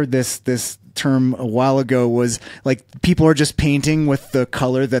I heard this term a while ago, was like people are just painting with the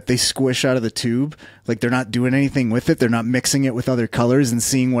color that they squish out of the tube. Like they're not doing anything with it. They're not mixing it with other colors and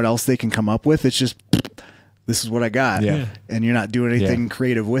seeing what else they can come up with. It's just, this is what I got. Yeah. And you're not doing anything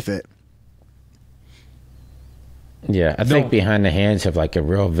creative with it. Yeah, I think behind the hands of like a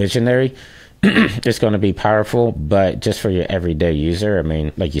real visionary, it's going to be powerful. But just for your everyday user, I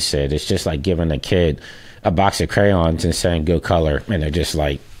mean, like you said, it's just like giving a kid a box of crayons and saying go color, and they're just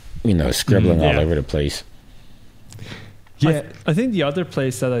like, you know, scribbling all over the place. Yeah, I think the other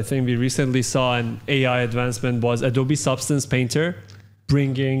place that I think we recently saw an AI advancement was Adobe Substance Painter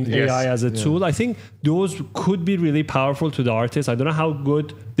bringing AI as a tool. I think those could be really powerful to the artists. I don't know how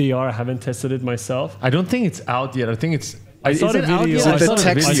good they are. I haven't tested it myself. I don't think it's out yet. I think it's. I saw the video. Is it the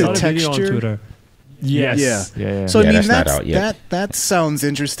text to on texture? Twitter. Yes. Yeah. So I mean, that sounds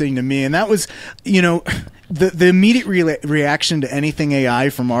interesting to me. And that was, you know, the immediate reaction to anything AI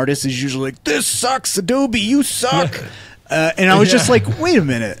from artists is usually like, "This sucks, Adobe, you suck." And I was just like, "Wait a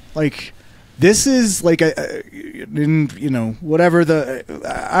minute, like." This is like you know, whatever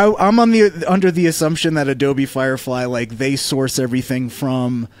I'm under the assumption that Adobe Firefly, like they source everything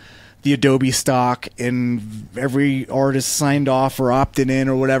from the Adobe stock and every artist signed off or opted in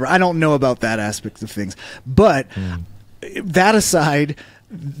or whatever. I don't know about that aspect of things, but that aside,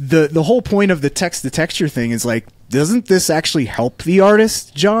 the whole point of the text to texture thing is like, doesn't this actually help the artist's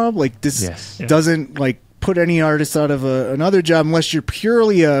job? Like this doesn't like put any artist out of another job unless you're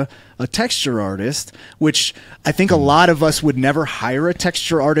purely a texture artist, which I think a lot of us would never hire a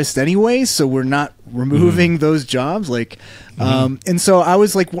texture artist anyway, so we're not removing those jobs. Like, and so I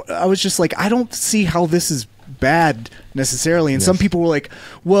was just like, I don't see how this is bad necessarily. And some people were like,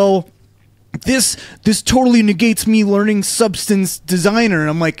 well, this totally negates me learning Substance Designer. And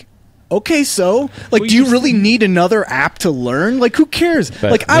I'm like, okay, so like, do you really need another app to learn? Like, who cares? But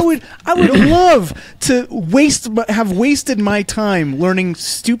like, I would love to have wasted my time learning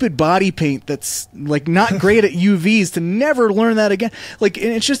stupid body paint that's like not great at UVs to never learn that again. Like,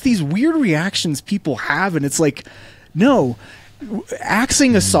 and it's just these weird reactions people have, and it's like, no,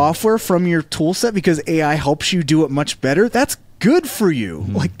 axing a software from your tool set because AI helps you do it much better. That's good for you.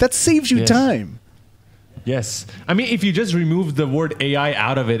 Like, that saves you time. Yes. I mean, if you just remove the word AI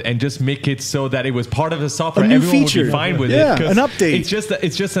out of it and just make it so that it was part of the software, everyone would be fine with it. Yeah, an update.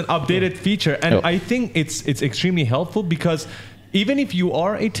 It's just an updated feature. And I think it's extremely helpful because even if you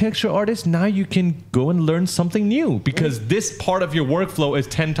are a texture artist, now you can go and learn something new because this part of your workflow is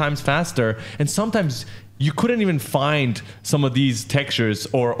 10 times faster. And sometimes you couldn't even find some of these textures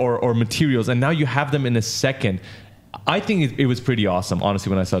or materials, and now you have them in a second. I think it was pretty awesome, honestly,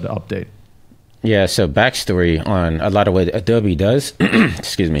 when I saw the update. Yeah, so backstory on a lot of what Adobe does,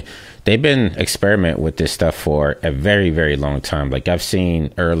 excuse me, they've been experimenting with this stuff for a very, very long time. Like, I've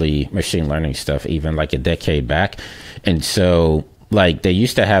seen early machine learning stuff even like a decade back. And so, like, they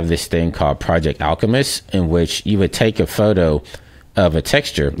used to have this thing called Project Alchemist, in which you would take a photo of a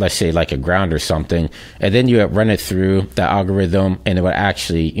texture, let's say like a ground or something, and then you would run it through the algorithm and it would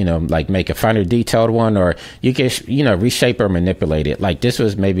actually, you know, like make a finer detailed one, or you can, you know, reshape or manipulate it. Like, this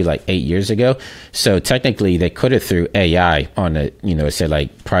was maybe like 8 years ago. So technically they could have threw AI on it, you know, say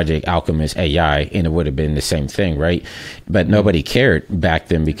like Project Alchemist AI, and it would have been the same thing, right? But nobody cared back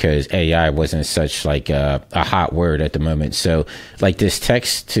then because AI wasn't such like a hot word at the moment. So like this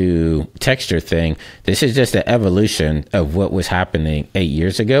text to texture thing, this is just the evolution of what was happening happening 8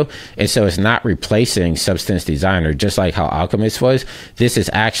 years ago. And so it's not replacing Substance Designer, just like how Alchemist was. This is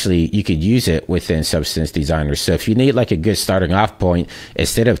actually, you could use it within Substance Designer. So if you need like a good starting off point,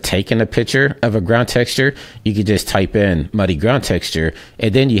 instead of taking a picture of a ground texture, you could just type in muddy ground texture,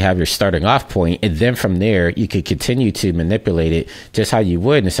 and then you have your starting off point. And then from there, you could continue to manipulate it just how you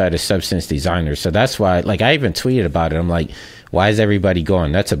would inside of Substance Designer. So that's why, like, I even tweeted about it. I'm like, why is everybody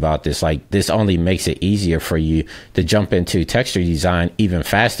going nuts about this? Like, this only makes it easier for you to jump into texture design even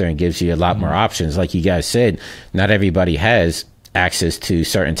faster and gives you a lot more options. Like you guys said, not everybody has access to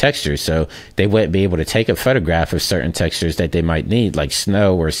certain textures, so they wouldn't be able to take a photograph of certain textures that they might need, like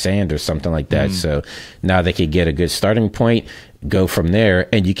snow or sand or something like that. So now they could get a good starting point, go from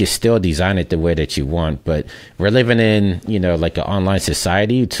there, and you can still design it the way that you want. But we're living in, you know, like an online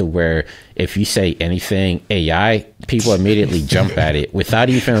society to where if you say anything AI, people immediately jump at it without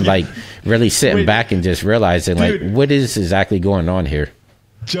even like really sitting back and just realizing, dude, like, what is exactly going on here?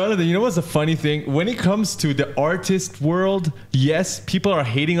 Jonathan, you know what's the funny thing? When it comes to the artist world, yes, people are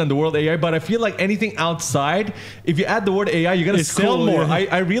hating on the word AI, but I feel like anything outside, if you add the word AI, you're going to sell cool, more. Yeah.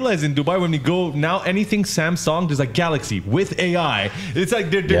 I realize in Dubai, when we go now, anything Samsung, there's like Galaxy with AI. It's like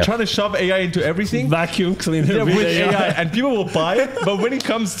they're trying to shove AI into everything. Vacuum cleaner with AI. And people will buy it. But when it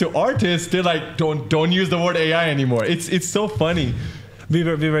comes to artists, they're like, don't use the word AI anymore. It's so funny. We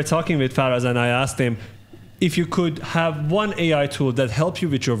were talking with Faraz, and I asked him, if you could have one AI tool that helps you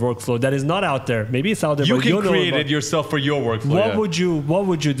with your workflow that is not out there, maybe it's out there, you but can create it yourself for your workflow. What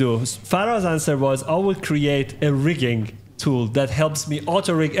would you do? Farah's answer was, I would create a rigging tool that helps me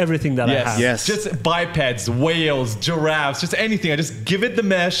auto rig everything that I have. Yes. Just bipeds, whales, giraffes, just anything. I just give it the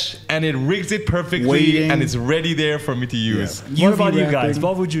mesh and it rigs it perfectly and it's ready there for me to use. Yeah. What about you guys?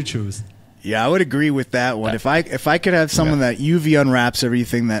 What would you choose? Yeah, I would agree with that one. If I could have someone that UV unwraps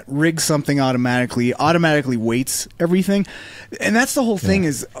everything, that rigs something automatically weights everything, and that's the whole thing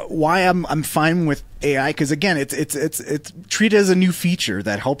is why I'm fine with AI, because again, it's treated as a new feature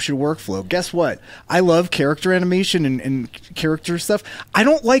that helps your workflow. Guess what? I love character animation and character stuff. I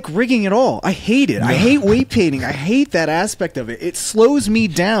don't like rigging at all. I hate it. I hate weight painting. I hate that aspect of it. It slows me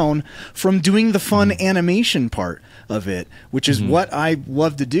down from doing the fun animation part of it, which is what I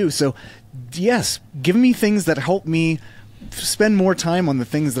love to do. So yes, give me things that help me spend more time on the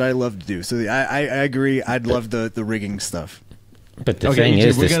things that I love to do. So I agree. I'd love the rigging stuff. But the thing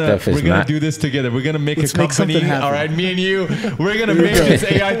is, this stuff is we're gonna do this together. We're gonna make a company. All right, me and you, we're gonna make this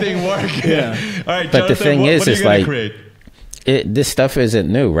AI thing work. Yeah. All right, but Jonathan, the thing is, it's like create? This stuff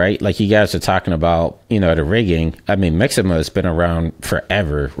isn't new, right? Like you guys are talking about, you know, the rigging. I mean, Mixamo has been around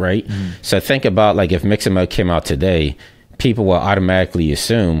forever, right? So think about like if Mixamo came out today, people will automatically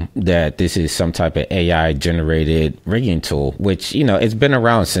assume that this is some type of AI generated rigging tool, which, you know, it's been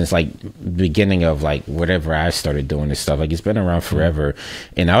around since like beginning of like whatever I started doing this stuff. Like it's been around forever.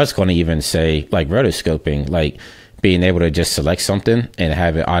 And I was going to even say like rotoscoping, like being able to just select something and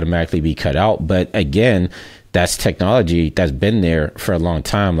have it automatically be cut out. But again, that's technology that's been there for a long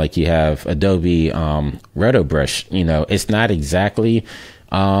time. Like you have Adobe Roto Brush, you know, it's not exactly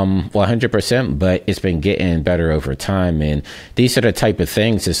 100%, but it's been getting better over time. And these are the type of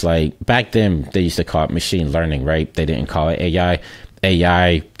things, it's like back then they used to call it machine learning, right? They didn't call it AI.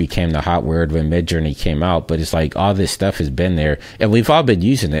 AI became the hot word when Midjourney came out, but it's like all this stuff has been there and we've all been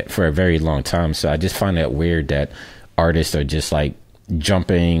using it for a very long time. So I just find it weird that artists are just like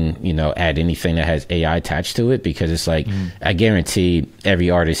jumping, you know, at anything that has AI attached to it, because it's like I guarantee every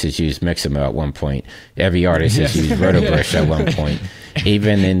artist has used Mixamo at one point. Every artist has used RotoBrush at one point.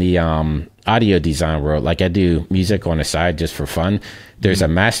 Even in the audio design world, like I do music on the side just for fun. There's a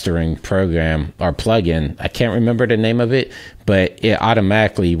mastering program or plugin. I can't remember the name of it, but it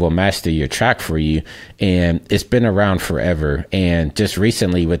automatically will master your track for you. And it's been around forever. And just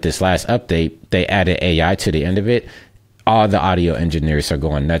recently with this last update, they added AI to the end of it. All the audio engineers are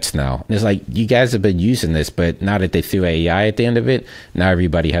going nuts now. And it's like, you guys have been using this, but now that they threw AI at the end of it, now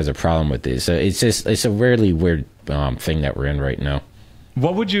everybody has a problem with this. So it's a really weird thing that we're in right now.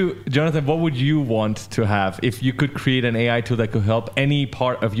 What would you, Jonathan, what would you want to have if you could create an AI tool that could help any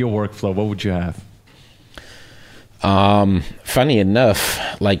part of your workflow? What would you have? Funny enough,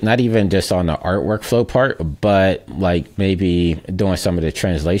 like not even just on the art workflow part, but like maybe doing some of the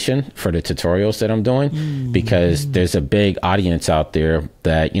translation for the tutorials that I'm doing, because there's a big audience out there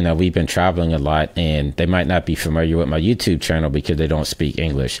that, you know, we've been traveling a lot and they might not be familiar with my YouTube channel because they don't speak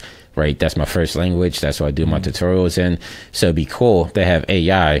English, right? That's my first language. That's what I do my tutorials in. So it'd be cool to have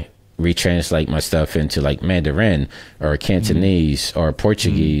AI retranslate my stuff into like Mandarin or Cantonese or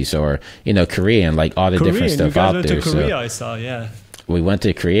Portuguese or, you know, Korean, like all the different stuff out there. To Korea, I saw, We went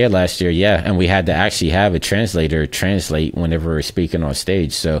to Korea last year, yeah, and we had to actually have a translator translate whenever we're speaking on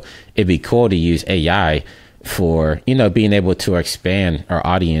stage. So it'd be cool to use AI for, you know, being able to expand our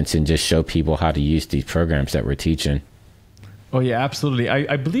audience and just show people how to use these programs that we're teaching. Oh yeah, absolutely.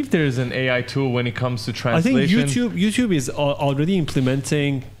 I believe there is an AI tool when it comes to translation. I think YouTube is already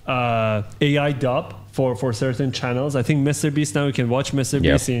implementing AI dub for certain channels. I think MrBeast now, you can watch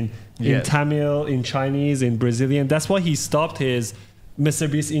MrBeast in Tamil, in Chinese, in Brazilian. That's why he stopped his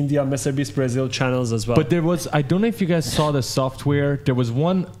MrBeast India, MrBeast Brazil channels as well. But there was, I don't know if you guys saw the software. There was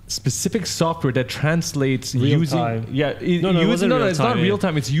one specific software that translates real time. It's not real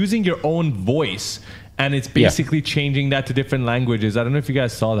time. It's using your own voice. And it's basically changing that to different languages. I don't know if you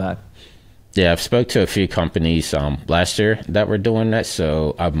guys saw that. Yeah, I've spoke to a few companies last year that were doing that,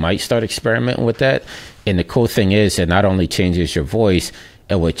 so I might start experimenting with that. And the cool thing is it not only changes your voice,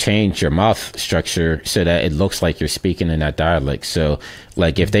 it would change your mouth structure so that it looks like you're speaking in that dialect. So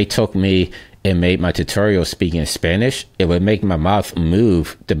like if they took me and made my tutorial speaking Spanish, it would make my mouth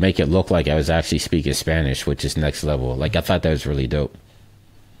move to make it look like I was actually speaking Spanish, which is next level. Like I thought that was really dope.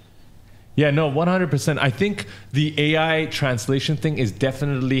 Yeah, no, 100%. I think the AI translation thing is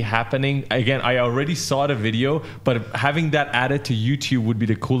definitely happening. Again, I already saw the video, but having that added to YouTube would be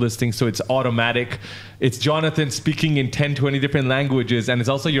the coolest thing. So it's automatic. It's Jonathan speaking in 10, 20 different languages, and it's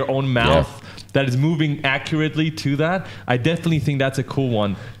also your own mouth that is moving accurately to that. I definitely think that's a cool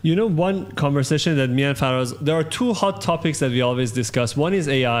one. You know, one conversation that me and Faraz, there are two hot topics that we always discuss. One is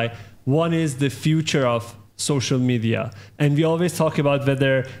AI. One is the future of social media, and we always talk about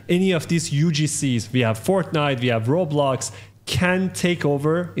whether any of these UGCs, we have Fortnite, we have Roblox, can take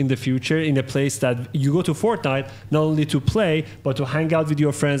over in the future in a place that you go to Fortnite not only to play but to hang out with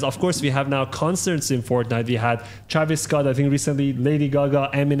your friends. Of course, we have now concerts in Fortnite. We had Travis Scott, I think recently Lady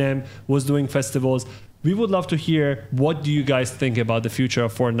Gaga, Eminem was doing festivals. We would love to hear, what do you guys think about the future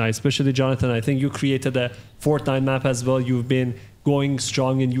of Fortnite, especially Jonathan? I think you created a Fortnite map as well. You've been going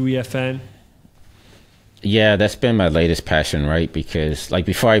strong in UEFN. Yeah, that's been my latest passion, right? Because like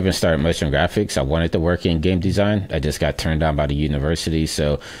before I even started motion graphics, I wanted to work in game design. I just got turned down by the university.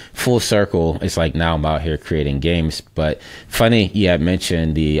 So full circle, it's like now I'm out here creating games. But funny, you had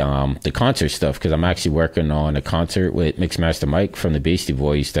mentioned the concert stuff, because I'm actually working on a concert with Mixmaster Mike from the Beastie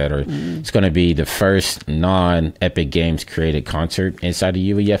Boys that are, it's going to be the first non-Epic Games created concert inside of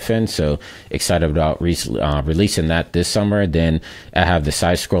UEFN. So excited about releasing that this summer. Then I have the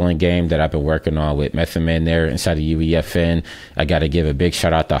side-scrolling game that I've been working on with Method Man there inside of UEFN. I got to give a big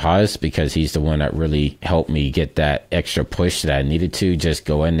shout out to Haas, because he's the one that really helped me get that extra push that I needed to just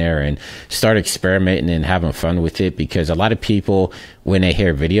go in there and start experimenting and having fun with it. Because a lot of people, when they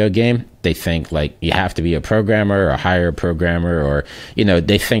hear video game, they think like you have to be a programmer or hire a programmer, or, you know,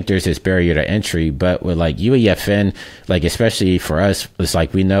 they think there's this barrier to entry. But with like UEFN, like especially for us, it's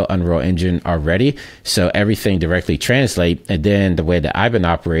like we know Unreal Engine already, so everything directly translate. And then the way that I've been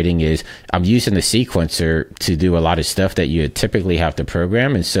operating is I'm using the sequencer to do a lot of stuff that you typically have to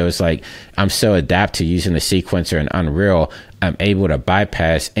program. And so it's like I'm so adept to using the sequencer in Unreal, I'm able to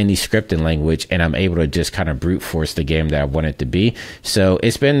bypass any scripting language, and I'm able to just kind of brute force the game that I want it to be. So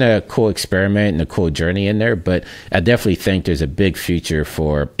it's been a cool experiment and a cool journey in there, but I definitely think there's a big future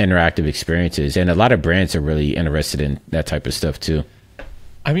for interactive experiences, and a lot of brands are really interested in that type of stuff too.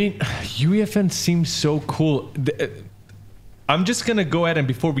 I mean, UEFN seems so cool. I'm just going to go ahead, and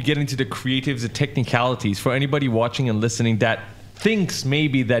before we get into the creatives, the technicalities, for anybody watching and listening that thinks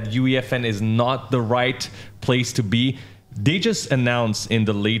maybe that UEFN is not the right place to be, they just announced in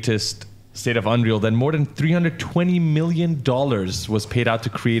the latest State of Unreal that more than $320 million was paid out to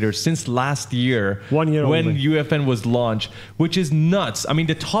creators since last year, 1 year when only. UEFN was launched, which is nuts. I mean,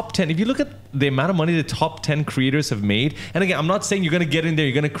 the top 10, if you look at the amount of money the top 10 creators have made, and again, I'm not saying you're going to get in there,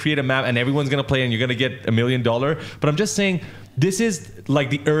 you're going to create a map and everyone's going to play and you're going to get $1 million, but I'm just saying this is like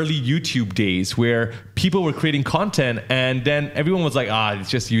the early YouTube days where people were creating content and then everyone was like, it's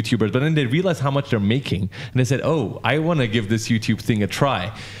just YouTubers. But then they realized how much they're making and they said, I want to give this YouTube thing a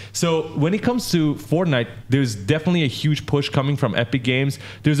try. So when it comes to Fortnite, there's definitely a huge push coming from Epic Games.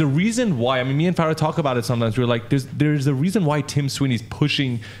 There's a reason why, I mean, me and Farah talk about it sometimes. We're like, there's a reason why Tim Sweeney's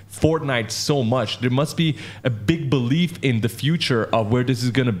pushing Fortnite so much. There must be a big belief in the future of where this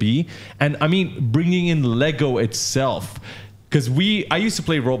is going to be. And I mean, bringing in Lego itself. Because I used to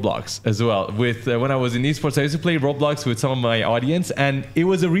play Roblox as well. With when I was in esports, I used to play Roblox with some of my audience, and it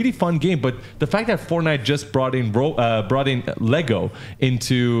was a really fun game. But the fact that Fortnite just brought in Lego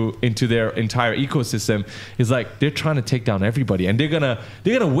into their entire ecosystem is like they're trying to take down everybody, and they're gonna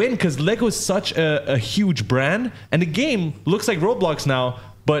win because Lego is such a huge brand, and the game looks like Roblox now,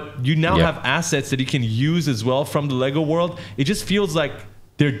 but you now have assets that you can use as well from the Lego world. It just feels like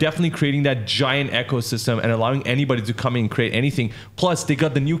they're definitely creating that giant ecosystem and allowing anybody to come in and create anything. Plus, they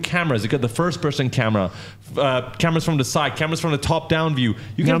got the new cameras. They got the first-person camera, cameras from the side, cameras from the top-down view.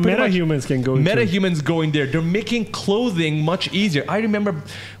 You now can MetaHumans can go. MetaHumans go in there. They're making clothing much easier. I remember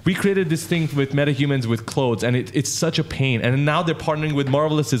we created this thing with MetaHumans with clothes, and it's such a pain. And now they're partnering with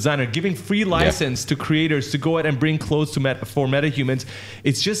Marvelous Designer, giving free license to creators to go ahead and bring clothes for MetaHumans.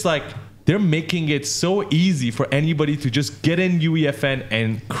 It's just like, they're making it so easy for anybody to just get in UEFN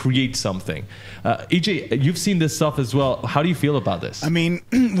and create something. EJ, you've seen this stuff as well. How do you feel about this? I mean,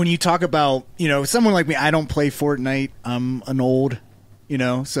 when you talk about, someone like me, I don't play Fortnite. I'm an old,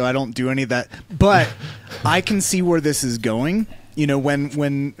 so I don't do any of that. But I can see where this is going.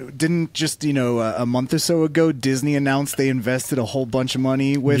 When didn't just, a month or so ago, Disney announced they invested a whole bunch of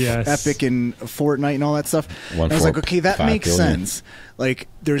money with Epic and Fortnite and all that stuff. And I was like, okay, that makes sense. Like,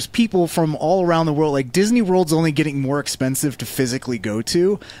 there's people from all around the world. Like, Disney World's only getting more expensive to physically go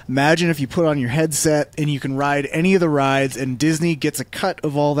to. Imagine if you put on your headset and you can ride any of the rides and Disney gets a cut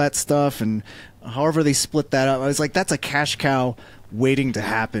of all that stuff, and however they split that up. I was like, that's a cash cow waiting to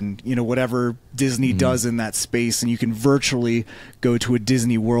happen, whatever Disney does in that space, and you can virtually go to a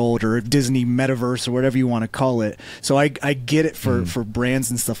Disney World or a Disney Metaverse or whatever you want to call it. So I get it for brands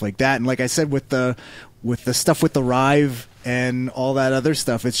and stuff like that. And like I said, with the stuff with the Rive and all that other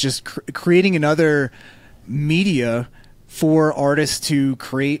stuff, it's just creating another media for artists to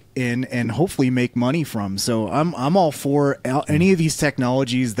create in and hopefully make money from. So I'm all for any of these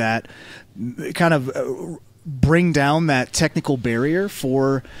technologies that kind of bring down that technical barrier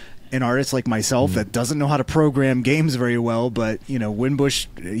for an artist like myself that doesn't know how to program games very well. But Winbush,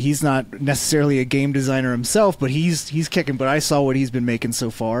 he's not necessarily a game designer himself, but he's kicking. But I saw what he's been making so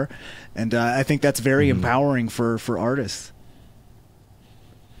far, and I think that's very empowering for artists.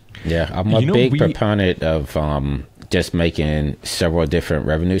 Yeah, I'm a big proponent of just making several different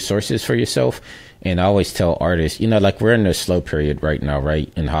revenue sources for yourself. And I always tell artists, like we're in a slow period right now,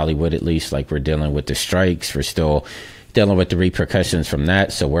 right? In Hollywood, at least, like we're dealing with the strikes. We're still dealing with the repercussions from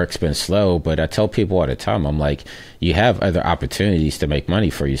that. So work's been slow. But I tell people all the time, I'm like, you have other opportunities to make money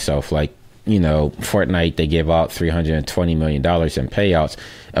for yourself. Like, Fortnite, they give out $320 million in payouts.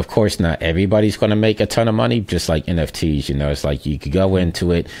 Of course, not everybody's going to make a ton of money, just like NFTs. It's like you could go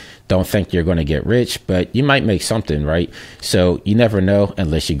into it, don't think you're going to get rich, but you might make something, right? So you never know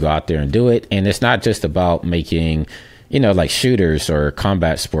unless you go out there and do it. And it's not just about making, like shooters or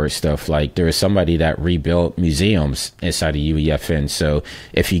combat sports stuff. Like there was somebody that rebuilt museums inside of UEFN. So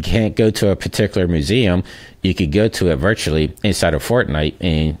if you can't go to a particular museum, you could go to it virtually inside of Fortnite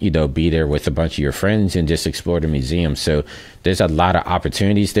and, be there with a bunch of your friends and just explore the museum. So there's a lot of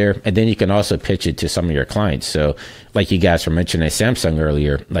opportunities there. And then you can also pitch it to some of your clients. So like you guys were mentioning Samsung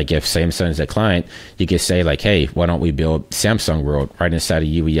earlier, like if Samsung's a client, you could say like, hey, why don't we build Samsung World right inside of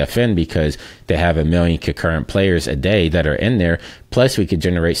UEFN, because they have 1 million concurrent players a day that are in there. Plus we could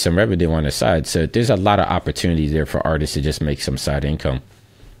generate some revenue on the side. So there's a lot of opportunities there for artists to just make some side income.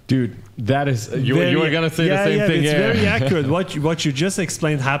 Dude, that is you were gonna say the same thing. It's very accurate. What you just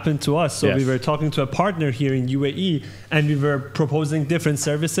explained happened to us. So we were talking to a partner here in UAE, and we were proposing different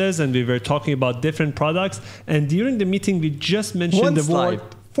services, and we were talking about different products. And during the meeting, we just mentioned the word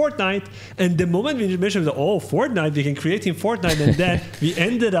Fortnite, and the moment we mentioned Fortnite, we can create in Fortnite, and then we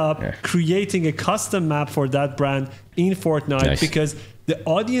ended up creating a custom map for that brand in Fortnite because the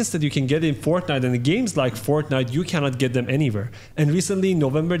audience that you can get in Fortnite and the games like Fortnite, you cannot get them anywhere. And recently in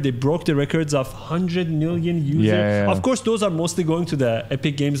November, they broke the records of 100 million users. Of course, those are mostly going to the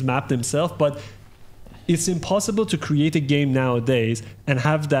Epic Games map themselves, but it's impossible to create a game nowadays and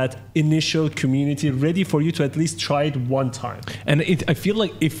have that initial community ready for you to at least try it one time. And I feel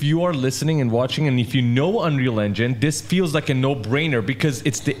like if you are listening and watching, and if you know Unreal Engine, this feels like a no-brainer because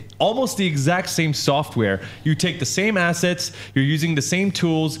it's almost the exact same software. You take the same assets, you're using the same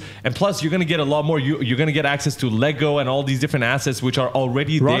tools, and plus you're going to get a lot more. You're going to get access to Lego and all these different assets which are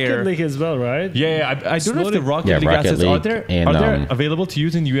already there. Rocket League as well, right? I don't know if the Rocket League assets are there available to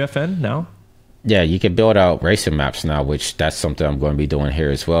use in UFN now. Yeah, you can build out racing maps now, which that's something I'm going to be doing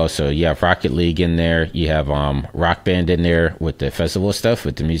here as well. So you have Rocket League in there. You have Rock Band in there with the festival stuff,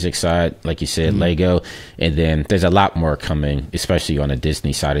 with the music side, like you said, Lego. And then there's a lot more coming, especially on the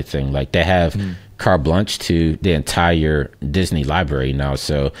Disney side of thing. Like they have carte blanche to the entire Disney library now.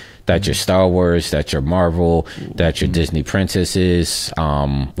 So that's your Star Wars, that's your Marvel, that's your Disney princesses,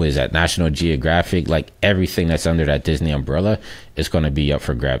 what is that, National Geographic, like everything that's under that Disney umbrella is going to be up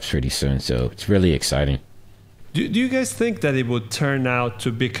for grabs pretty soon. So it's really exciting. Do you guys think that it would turn out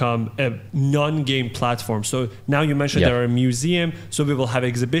to become a non-game platform? So now you mentioned there are a museum, so we will have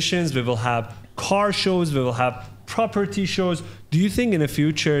exhibitions, we will have car shows, we will have property shows. Do you think in the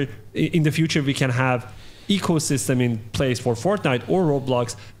future we can have ecosystem in place for Fortnite or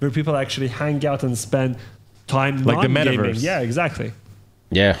Roblox where people actually hang out and spend time like the non-gaming? metaverse? Yeah, exactly.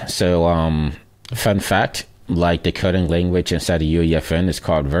 Yeah. So, fun fact, like the coding language inside the UEFN is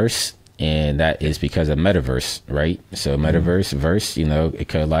called Verse. And that is because of metaverse, right? So metaverse, verse, it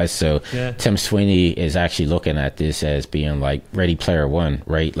collides. So Tim Sweeney is actually looking at this as being like Ready Player One,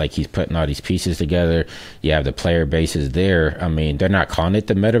 right? Like he's putting all these pieces together. You have the player bases there. I mean, they're not calling it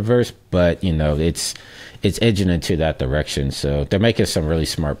the metaverse, but it's edging into that direction. So they're making some really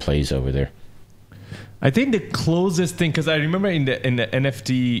smart plays over there. I think the closest thing, because I remember in the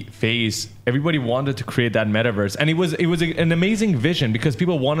NFT phase, everybody wanted to create that metaverse, and it was an amazing vision because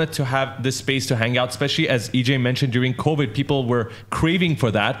people wanted to have this space to hang out, especially as EJ mentioned during COVID, people were craving for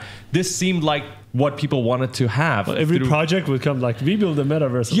that. This seemed like what people wanted to have. Well, every project would come like, we build a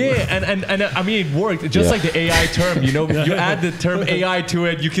metaverse. Yeah, and I mean, it worked. Just like the AI term, you add the term AI to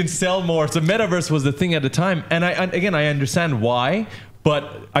it, you can sell more. So metaverse was the thing at the time. And I understand why.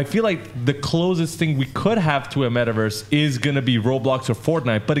 But I feel like the closest thing we could have to a metaverse is going to be Roblox or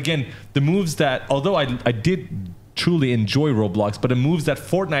Fortnite. But again, the moves that, although I did truly enjoy Roblox, but the moves that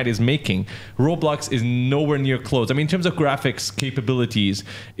Fortnite is making, Roblox is nowhere near close. I mean, in terms of graphics capabilities,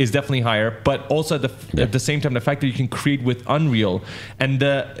 is definitely higher, but also at the same time, the fact that you can create with Unreal, and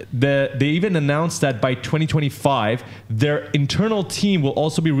they even announced that by 2025, their internal team will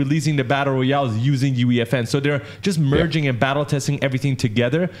also be releasing the battle royales using UEFN. So they're just merging and battle testing everything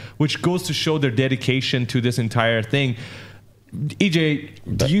together, which goes to show their dedication to this entire thing.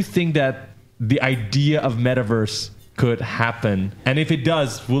 EJ, do you think that the idea of metaverse could happen? And if it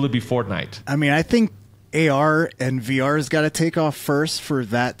does, will it be Fortnite? I mean, I think AR and VR has got to take off first for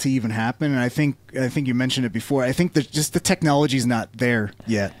that to even happen. And I think you mentioned it before. I think that just the technology's not there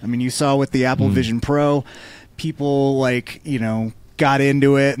yet. I mean, you saw with the Apple Vision Pro, people got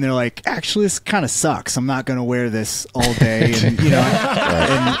into it and they're like, actually, this kind of sucks. I'm not going to wear this all day. And, and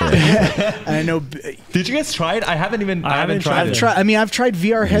I know. Did you guys try it? I haven't tried it. I've tried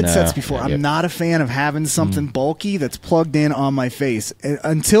VR headsets before. Yeah. I'm not a fan of having something bulky that's plugged in on my face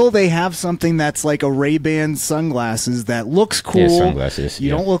until they have something that's like a Ray-Ban sunglasses that looks cool. Yeah, sunglasses. You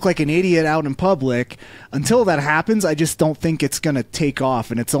don't look like an idiot out in public. Until that happens, I just don't think it's going to take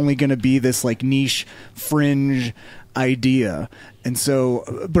off, and it's only going to be this like niche fringe idea. And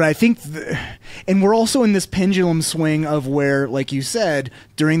so, but I think, and we're also in this pendulum swing of where, like you said,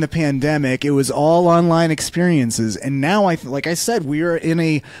 during the pandemic, it was all online experiences. And now, like I said, we are in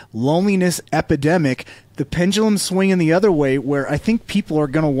a loneliness epidemic. The pendulum swinging the other way, where I think people are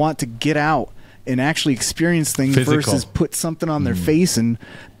going to want to get out and actually experience things versus put something on their face and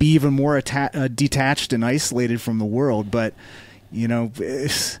be even more detached and isolated from the world. But,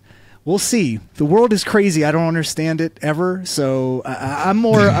 we'll see. The world is crazy. I don't understand it ever. So I'm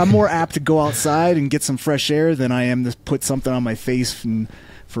more apt to go outside and get some fresh air than I am to put something on my face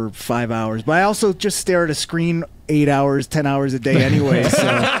for 5 hours. But I also just stare at a screen 8 hours, 10 hours a day anyway. So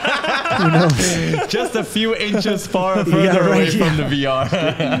who knows? Just a few inches further away from the VR.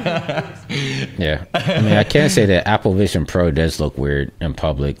 Yeah. I mean, I can't say that Apple Vision Pro does look weird in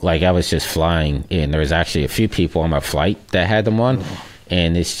public. Like, I was just flying and there was actually a few people on my flight that had them on.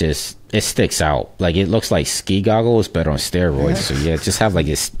 And it sticks out. Like, it looks like ski goggles, but on steroids. So, just have like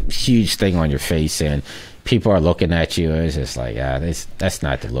this huge thing on your face, and people are looking at you, and it's just like, that's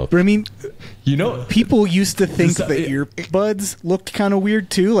not the look. But I mean, people used to think that earbuds looked kind of weird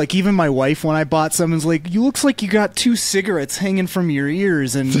too. Like, even my wife, when I bought some, was like, "You looks like you got 2 cigarettes hanging from your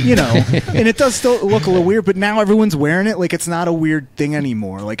ears," and and it does still look a little weird. But now everyone's wearing it. Like, it's not a weird thing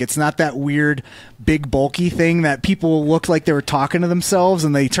anymore. Like, it's not that weird, big, bulky thing that people looked like they were talking to themselves,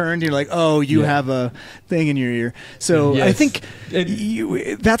 and they turned. You're like, "Oh, you have a thing in your ear." So I think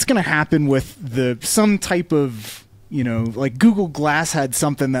that's going to happen with some type of. Like Google Glass had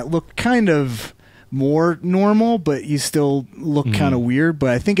something that looked kind of more normal, but you still look kind of weird. But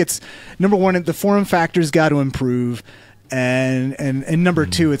I think it's, number one, the form factor's got to improve, and number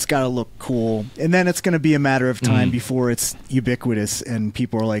two, it's got to look cool. And then it's going to be a matter of time before it's ubiquitous and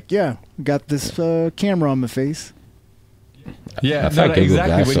people are like, yeah, got this camera on my face. Yeah, exactly.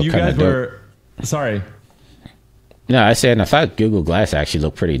 When you guys were, sorry. No, I said, and I thought Google Glass actually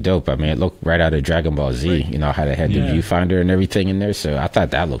looked pretty dope. I mean, it looked right out of Dragon Ball Z, how they had the viewfinder and everything in there. So I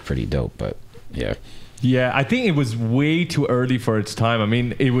thought that looked pretty dope, but yeah. Yeah, I think it was way too early for its time. I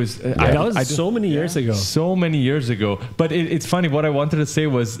mean, it was... that was so many years ago. So many years ago. But it's funny. What I wanted to say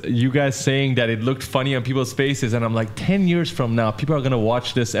was you guys saying that it looked funny on people's faces. And I'm like, 10 years from now, people are going to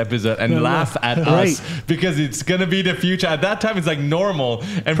watch this episode and laugh at us because it's going to be the future. At that time, it's like normal.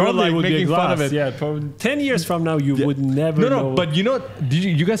 And Probably we're like making fun of it. Yeah, 10 years from now, you would never know. But you know,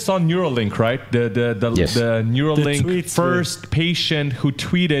 you guys saw Neuralink, right? The Neuralink The first patient who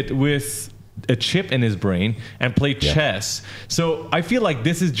tweeted with a chip in his brain and play chess. So I feel like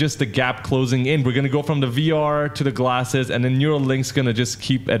this is just the gap closing in. We're going to go from the VR to the glasses, and then Neuralink's going to just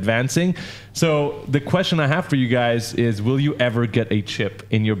keep advancing. So the question I have for you guys is, will you ever get a chip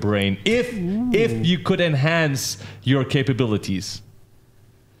in your brain if you could enhance your capabilities?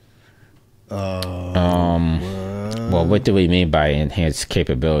 Well, what do we mean by enhanced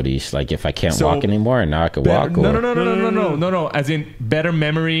capabilities? Like if I can't walk anymore and now I can walk? No. As in better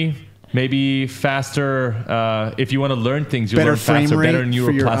memory, maybe faster. If you want to learn things, you learn faster. Better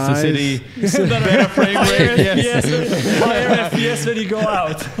neuroplasticity. Better frame rate. Yes. Higher FPS when you go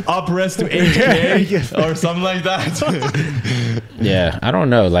out. Up res to 8K or something like that. Yeah, I don't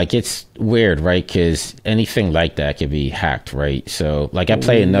know. Like it's weird, right? Because anything like that could be hacked, right? So like I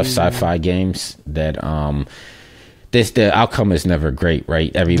play enough sci-fi games that the outcome is never great,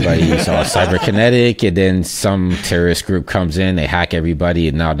 right? Everybody's all cyberkinetic, and then some terrorist group comes in, they hack everybody,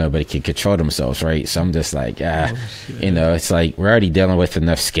 and now nobody can control themselves, right? So I'm just like, it's like we're already dealing with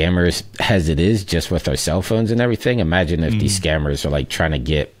enough scammers as it is, just with our cell phones and everything. Imagine if these scammers are like trying to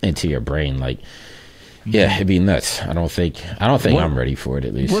get into your brain, like. Yeah, it'd be nuts. I don't think I'm ready for it,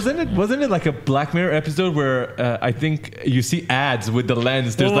 at least. Wasn't it like a Black Mirror episode where I think you see ads with the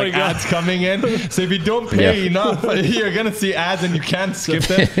lens? There's ads coming in. So if you don't pay enough, you're gonna see ads and you can't skip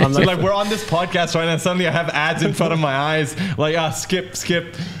them. So like we're on this podcast right now, and suddenly I have ads in front of my eyes. Like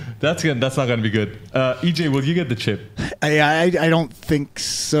skip. That's not going to be good. EJ, will you get the chip? I don't think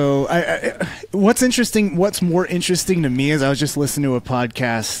so. What's more interesting to me is I was just listening to a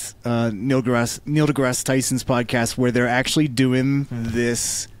podcast, Neil deGrasse Tyson's podcast, where they're actually doing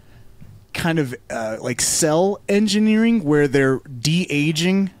this kind of like cell engineering where they're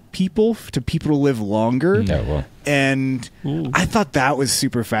de-aging people to live longer. Yeah, well. And I thought that was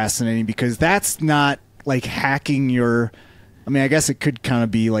super fascinating because that's not like hacking your... I mean, I guess it could kind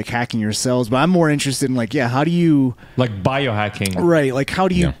of be like hacking your cells, but I'm more interested in like, how do you... Like biohacking. Right. Like how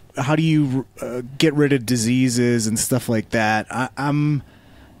do you get rid of diseases and stuff like that?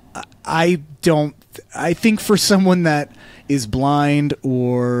 I think for someone that is blind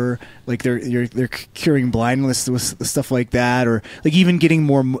or like they're curing blindness with stuff like that, or like even getting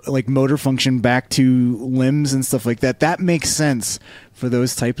more like motor function back to limbs and stuff like that, that makes sense for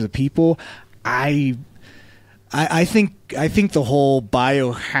those types of people. I think the whole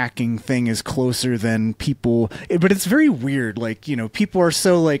biohacking thing is closer than people, but it's very weird. Like, people are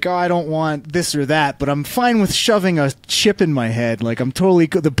so like, oh, I don't want this or that, but I'm fine with shoving a chip in my head. Like, I'm totally,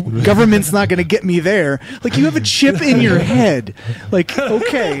 the government's not going to get me there. Like, you have a chip in your head. Like,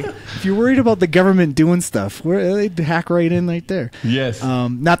 okay, if you're worried about the government doing stuff, they'd hack right in right there. Yes.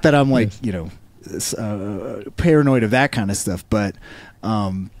 Not that I'm like, paranoid of that kind of stuff, but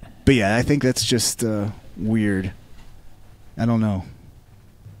yeah, I think that's just, weird. I don't know.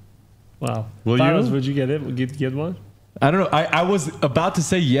 Wow. Would you get it? Get one? I don't know. I was about to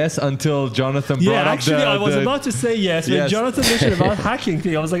say yes until Jonathan brought up I was about to say yes. When Jonathan mentioned about hacking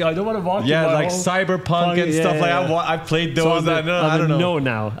thing, I was like, I don't want to walk. Yeah, like cyberpunk and stuff like that. I've played those. So I don't know. No,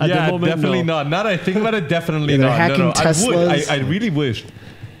 now. At the moment, definitely no. not. Now that I think about it, definitely they're not. hacking Teslas. I really wish.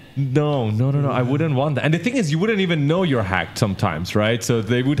 No. I wouldn't want that. And the thing is, you wouldn't even know you're hacked sometimes, right? So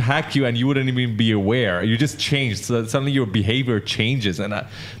they would hack you and you wouldn't even be aware. You just changed. So suddenly your behavior changes. And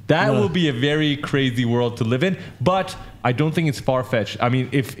that will be a very crazy world to live in. But I don't think it's far-fetched. I mean,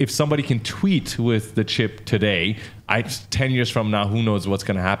 if somebody can tweet with the chip today, 10 years from now, who knows what's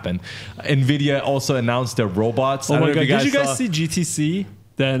going to happen. NVIDIA also announced their robots. Oh my God. Did you guys see GTC?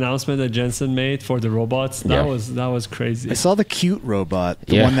 The announcement that Jensen made for the robots, that was crazy. I saw the cute robot,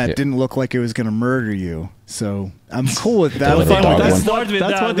 the one that didn't look like it was going to murder you. So I'm cool with that.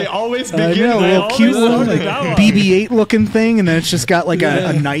 That's what they always begin. A little cute one, like BB-8 looking thing, and then it's just got like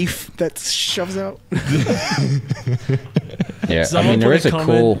a knife that shoves out. I mean, there is a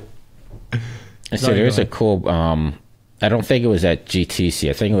cool. There is a cool. I don't think it was at GTC.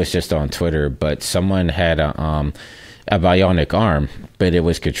 I think it was just on Twitter, but someone had a a bionic arm, but it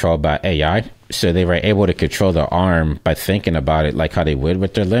was controlled by AI. So they were able to control the arm by thinking about it like how they would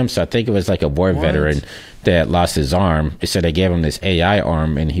with their limbs. So I think it was like a war veteran that lost his arm. So they gave him this AI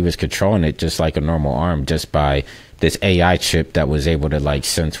arm, and he was controlling it just like a normal arm, just by this AI chip that was able to like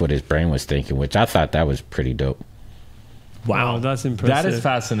sense what his brain was thinking, which I thought that was pretty dope. Wow, that's impressive. That is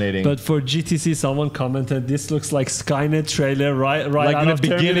fascinating. But for GTC, someone commented, this looks like Skynet trailer right like out in the of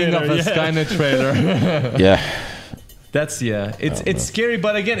beginning Terminator. of a Skynet trailer. Yeah. That's it's scary,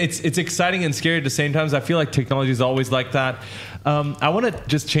 but again, it's exciting and scary at the same time. I feel like technology is always like that. I want to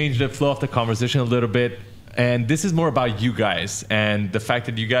just change the flow of the conversation a little bit, and this is more about you guys and the fact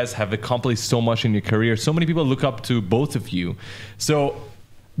that you guys have accomplished so much in your career. So many people look up to both of you. So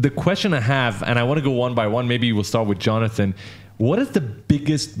the question I have, and I want to go one by one. Maybe we'll start with Jonathan. What is the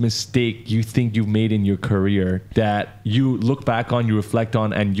biggest mistake you think you made in your career that you look back on, you reflect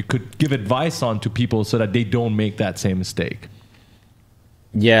on, and you could give advice on to people so that they don't make that same mistake?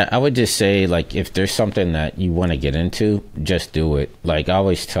 Yeah, I would just say, like, if there's something that you want to get into, just do it. Like, I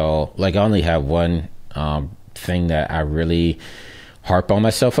always tell, like, I only have one thing that I really harp on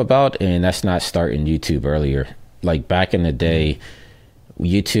myself about, and that's not starting YouTube earlier. Like, back in the day,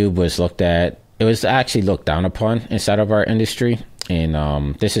 YouTube was it was actually looked down upon inside of our industry.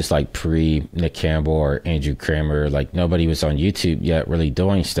 And this is like pre Nick Campbell or Andrew Kramer. Like, nobody was on YouTube yet really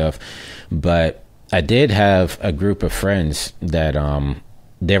doing stuff. But I did have a group of friends that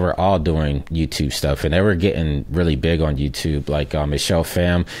they were all doing YouTube stuff, and they were getting really big on YouTube. Like Michelle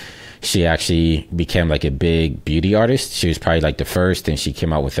Pham, she actually became like a big beauty artist. She was probably like the first, and she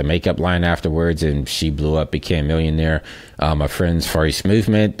came out with a makeup line afterwards, and she blew up, became a millionaire. My friends Far East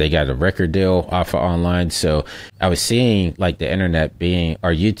Movement, they got a record deal off of online. So I was seeing like the internet being,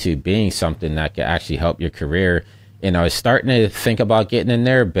 or YouTube being, something that could actually help your career. And I was starting to think about getting in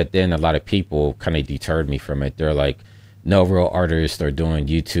there, but then a lot of people kind of deterred me from it. They're like, no real artists are doing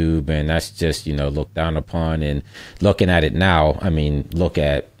YouTube, and that's just, looked down upon. And looking at it now, I mean, look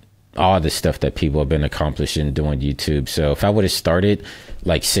at all the stuff that people have been accomplishing doing YouTube. So if I would have started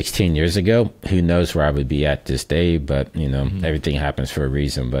like 16 years ago, who knows where I would be at this day. But everything happens for a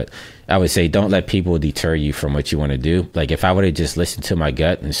reason. But I would say, don't let people deter you from what you want to do. Like, if I would have just listened to my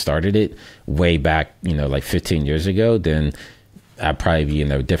gut and started it way back, like 15 years ago, then I'd probably be in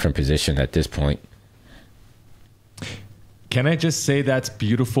a different position at this point. Can I just say that's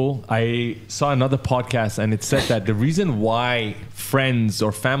beautiful? I saw another podcast, and it said that the reason why friends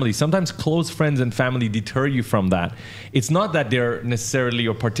or family, sometimes close friends and family, deter you from that, it's not that they're necessarily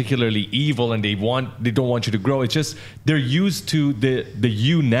or particularly evil and they don't want you to grow. It's just they're used to the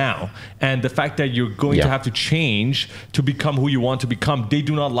you now, and the fact that you're going to have to change to become who you want to become. They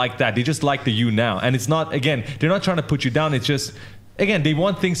do not like that. They just like the you now, and it's not, again, they're not trying to put you down. It's just, again, they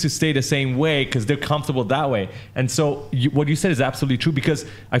want things to stay the same way because they're comfortable that way. And so what you said is absolutely true, because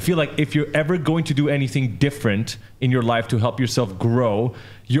I feel like if you're ever going to do anything different in your life to help yourself grow,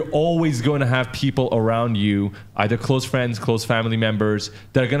 you're always going to have people around you, either close friends, close family members,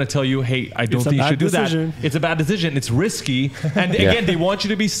 that are going to tell you, hey, I don't think you should do that. It's a bad decision. It's risky. And again, they want you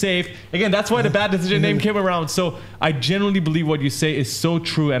to be safe. Again, that's why the bad decision name came around. So I genuinely believe what you say is so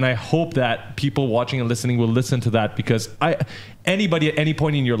true. And I hope that people watching and listening will listen to that, because anybody at any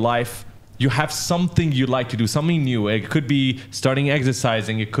point in your life, you have something you like to do, something new. It could be starting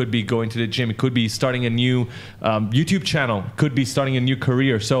exercising. It could be going to the gym. It could be starting a new YouTube channel. It could be starting a new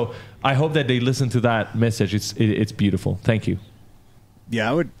career. So I hope that they listen to that message. It's beautiful. Thank you.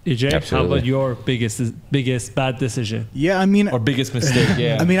 Yeah, I would. EJ, Absolutely. how about your biggest bad decision? Yeah, I mean, Or biggest mistake,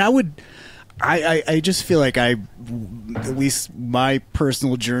 yeah. I mean, I just feel like at least my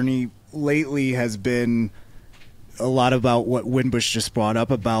personal journey lately has been a lot about what Winbush just brought up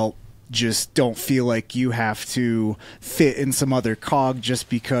about just don't feel like you have to fit in some other cog just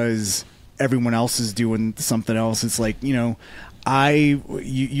because everyone else is doing something else. It's like, you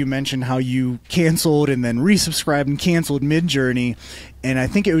mentioned how you canceled and then resubscribed and canceled mid-journey. And I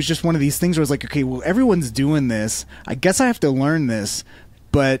think it was just one of these things where I was like, okay, well, everyone's doing this. I guess I have to learn this.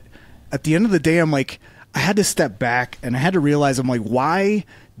 But at the end of the day, I'm like, I had to step back and I had to realize, I'm like, why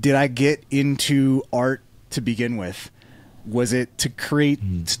did I get into art to begin with? Was it to create,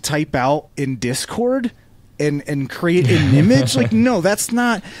 to type out in Discord and create an image? Like, no, that's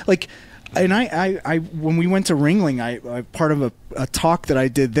not like. And I when we went to Ringling, I part of a talk that I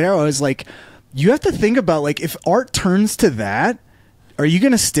did there, I was like, you have to think about, like, if art turns to that, are you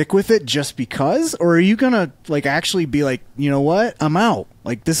going to stick with it just because, or are you going to like actually be like, you know what, I'm out.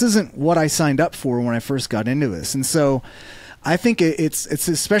 Like, this isn't what I signed up for when I first got into this. And so I think it's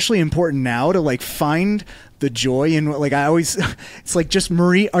especially important now to like find the joy in, like, I always, it's like, just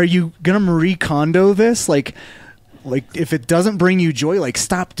are you gonna Marie Kondo this? Like, Like if it doesn't bring you joy, like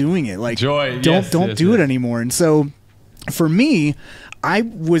stop doing it. Like don't do it anymore. And so for me, I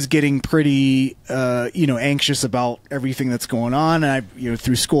was getting pretty, anxious about everything that's going on. And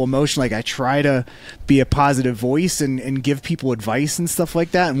through School of Motion, like I try to be a positive voice and give people advice and stuff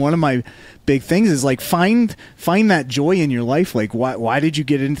like that. And one of my big things is like, find that joy in your life. Like why did you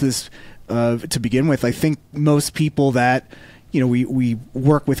get into this, to begin with? I think most people that, we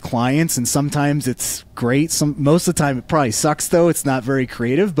work with clients, and sometimes it's great. Most of the time it probably sucks though. It's not very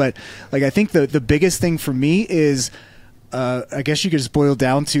creative, but like, I think the biggest thing for me is, I guess you could just boil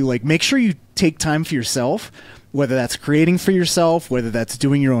down to like, make sure you take time for yourself, whether that's creating for yourself, whether that's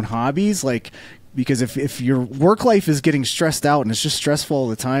doing your own hobbies, like, because if your work life is getting stressed out and it's just stressful all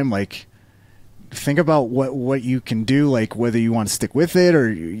the time, like think about what you can do, like whether you want to stick with it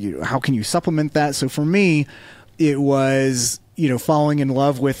or how can you supplement that. So for me, it was, falling in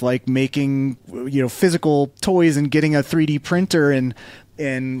love with like making, physical toys and getting a 3D printer and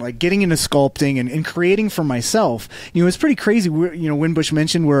like getting into sculpting and creating for myself. It's pretty crazy. Winbush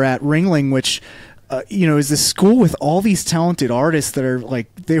mentioned we're at Ringling, which, is this school with all these talented artists that are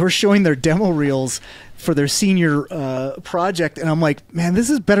like, they were showing their demo reels for their senior project. And I'm like, man, this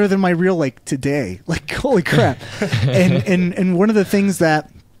is better than my reel like today. Like, holy crap. and one of the things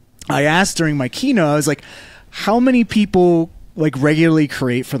that I asked during my keynote, I was like, how many people like regularly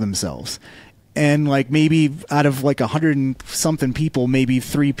create for themselves? And like maybe out of like 100 and something people, maybe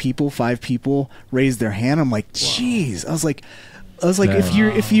 3 people, 5 people raised their hand. I'm like, geez. I was like,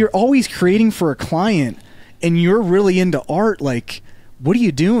 if you're always creating for a client and you're really into art, like, what are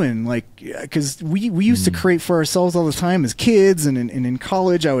you doing? Like, because we used to create for ourselves all the time as kids, and in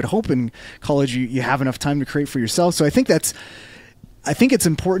college. I would hope in college you have enough time to create for yourself. So I think it's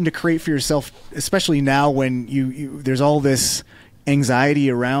important to create for yourself, especially now when there's all this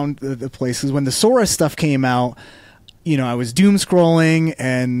anxiety around the places. When the Sora stuff came out, I was doom scrolling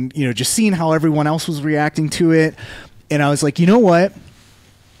and, just seeing how everyone else was reacting to it. And I was like, you know what?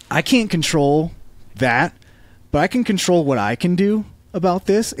 I can't control that, but I can control what I can do about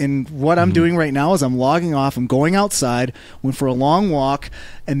this. And what I'm doing right now is I'm logging off. I'm going outside, went for a long walk,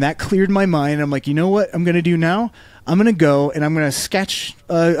 and that cleared my mind. I'm like, you know what I'm going to do now? I'm going to go and I'm going to sketch,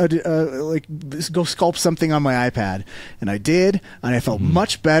 go sculpt something on my iPad. And I did, and I felt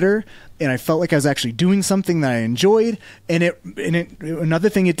much better. And I felt like I was actually doing something that I enjoyed. And another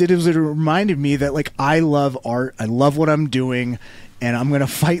thing it did is it reminded me that like, I love art. I love what I'm doing. And I'm going to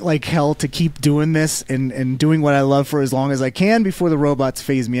fight like hell to keep doing this and doing what I love for as long as I can before the robots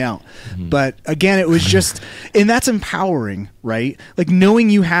phase me out. But again, it was just, and that's empowering, right? Like knowing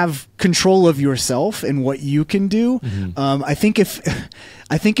you have control of yourself and what you can do. I think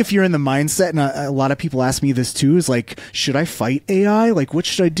if you're in the mindset, and a lot of people ask me this too, is like, should I fight AI? Like, what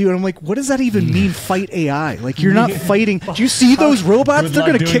should I do? And I'm like, what does that even mean, fight AI? Like, you're not fighting. Do you see those robots? They're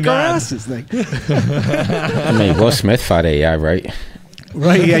going to kick our asses. Like, I mean, Will Smith fought AI, right?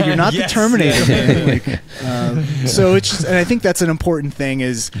 Right, yeah, you're not the Terminator. Man. So it's just, and I think that's an important thing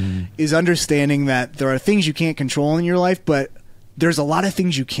is understanding that there are things you can't control in your life, but there's a lot of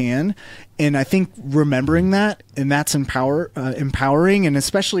things you can. And I think remembering that, and that's empowering, and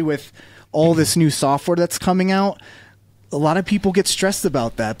especially with all this new software that's coming out, a lot of people get stressed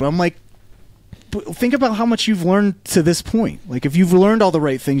about that. But I'm like, think about how much you've learned to this point. Like if you've learned all the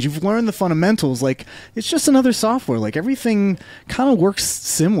right things, you've learned the fundamentals, like it's just another software. Like everything kind of works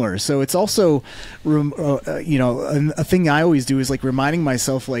similar. So it's also, a thing I always do is like reminding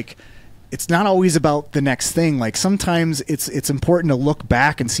myself, like, it's not always about the next thing. Like sometimes it's important to look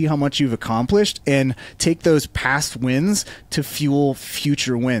back and see how much you've accomplished and take those past wins to fuel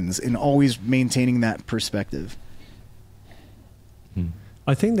future wins, and always maintaining that perspective.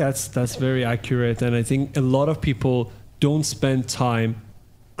 I think that's very accurate, and I think a lot of people don't spend time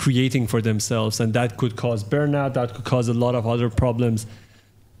creating for themselves, and that could cause burnout, that could cause a lot of other problems.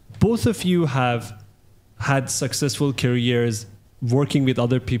 Both of you have had successful careers working with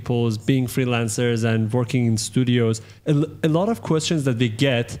other people, being freelancers and working in studios. A lot of questions that we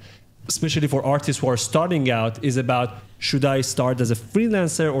get, especially for artists who are starting out, is about, should I start as a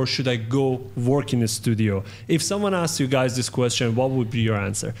freelancer or should I go work in a studio? If someone asks you guys this question, what would be your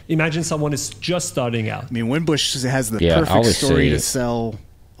answer? Imagine someone is just starting out. I mean, Winbush has the perfect story to sell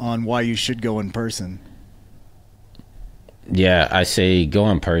on why you should go in person. Yeah, I say go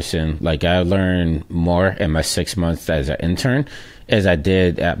in person. Like I learned more in my 6 months as an intern as I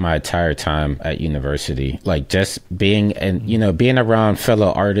did at my entire time at university. Like just being being around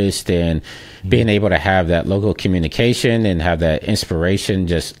fellow artists and being able to have that local communication and have that inspiration,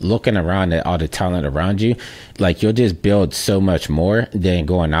 just looking around at all the talent around you, like you'll just build so much more than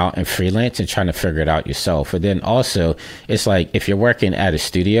going out and freelance and trying to figure it out yourself. And then also it's like if you're working at a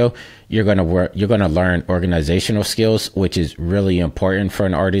studio, you're going to learn organizational skills, which is really important for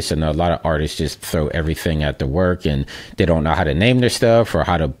an artist. And a lot of artists just throw everything at the work and they don't know how to name their stuff or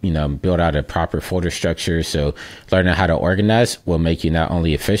how to, build out a proper folder structure. So learning how to organize will make you not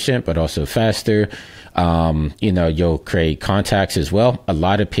only efficient, but also faster. You'll create contacts as well. A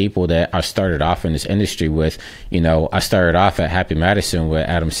lot of people that I started off in this industry with, I started off at Happy Madison with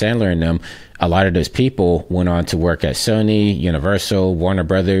Adam Sandler and them. A lot of those people went on to work at Sony, Universal, Warner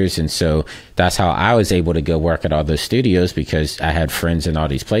Brothers. And so that's how I was able to go work at all those studios, because I had friends in all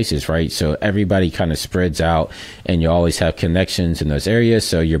these places, right? So everybody kind of spreads out and you always have connections in those areas.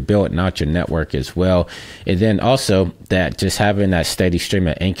 So you're building out your network as well. And then also that just having that steady stream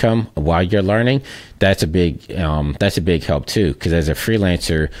of income while you're learning, that's a big help too. Because as a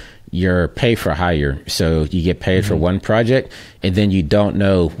freelancer, you're pay for hire. So you get paid for one project and then you don't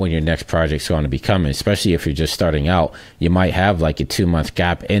know when your next project's going to be coming, especially if you're just starting out. You might have like a 2-month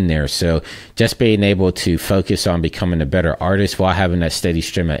gap in there. So just being able to focus on becoming a better artist while having that steady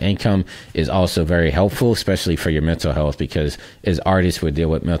stream of income is also very helpful, especially for your mental health, because as artists, we deal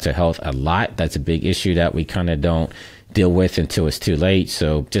with mental health a lot. That's a big issue that we kind of don't deal with until it's too late.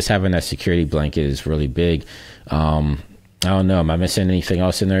 So just having that security blanket is really big. I don't know. Am I missing anything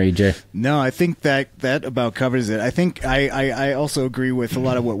else in there, EJ? No, I think that about covers it. I think I also agree with a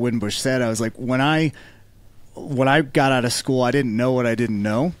lot of what Winbush said. I was like, when I got out of school, I didn't know what I didn't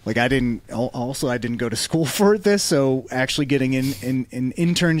know. Like I didn't go to school for this. So actually getting in an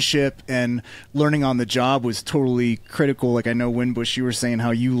internship and learning on the job was totally critical. Like I know Winbush, you were saying how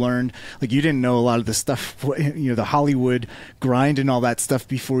you learned, like you didn't know a lot of the stuff, the Hollywood grind and all that stuff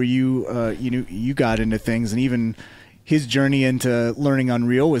before you got into things. And even his journey into learning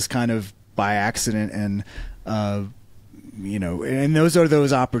Unreal was kind of by accident, and and those are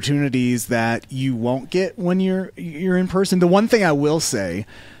those opportunities that you won't get when you're in person. The one thing I will say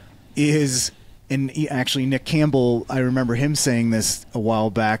is, and actually Nick Campbell, I remember him saying this a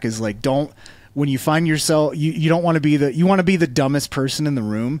while back, is like, when you find yourself, you don't want to be you want to be the dumbest person in the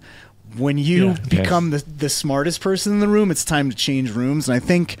room. When you become the smartest person in the room, it's time to change rooms. And I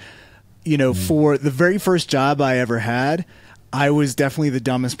think, for the very first job I ever had, I was definitely the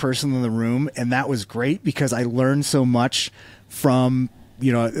dumbest person in the room, and that was great because I learned so much from,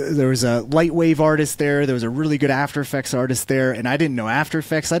 there was a light wave artist there was a really good After Effects artist there, and I didn't know After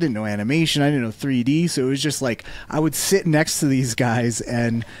Effects, I didn't know animation, I didn't know 3D, so it was just like I would sit next to these guys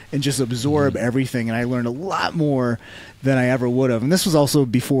and just absorb everything, and I learned a lot more than I ever would have. And this was also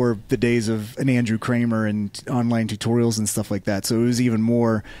before the days of an Andrew Kramer and online tutorials and stuff like that, so it was even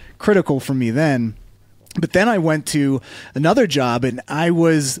more critical for me then. But then I went to another job, and I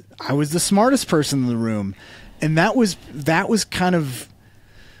was the smartest person in the room, and that was kind of,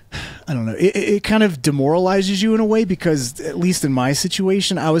 I don't know, it kind of demoralizes you in a way, because at least in my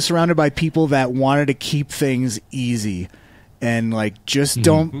situation, I was surrounded by people that wanted to keep things easy and like just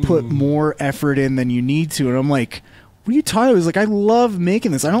don't put more effort in than you need to. And I'm like, what are you talking about? I was like, I love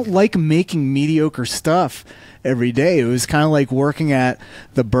making this. I don't like making mediocre stuff every day. It was kind of like working at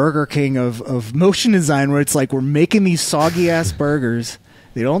the Burger King of motion design, where it's like we're making these soggy ass burgers.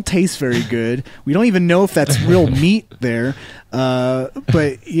 They don't taste very good. We don't even know if that's real meat there.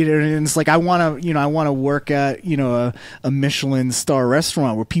 But and it's like I want to work at a Michelin star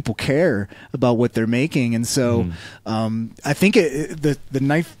restaurant where people care about what they're making. And so I think the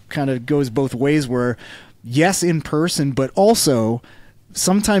knife kind of goes both ways, where yes, in person, but also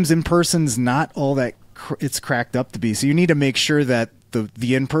sometimes in person's not all that it's cracked up to be. So you need to make sure that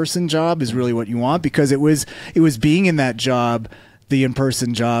the in-person job is really what you want, because it was being in that job, the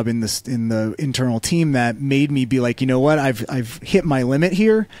in-person job in the internal team, that made me be like, you know what, I've hit my limit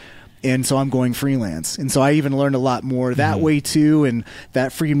here, and so I'm going freelance. And so I even learned a lot more that way too, and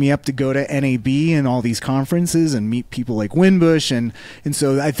that freed me up to go to NAB and all these conferences and meet people like Winbush, and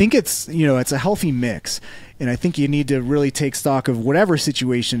so I think it's it's a healthy mix. And I think you need to really take stock of whatever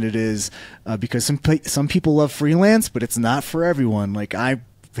situation it is, because some people love freelance, but it's not for everyone. Like I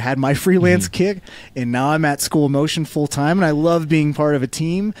had my freelance kick, and now I'm at School of Motion full time, and I love being part of a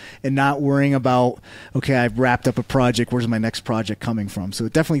team and not worrying about, okay, I've wrapped up a project, where's my next project coming from? So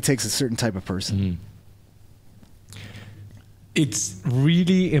it definitely takes a certain type of person. It's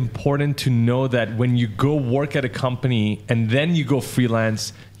really important to know that when you go work at a company and then you go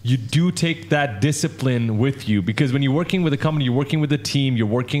freelance, you do take that discipline with you, because when you're working with a company, you're working with a team, you're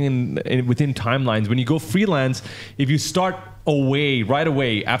working within timelines. When you go freelance, if you start right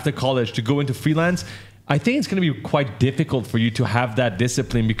away after college to go into freelance, I think it's going to be quite difficult for you to have that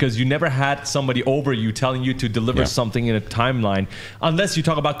discipline, because you never had somebody over you telling you to deliver something in a timeline, unless you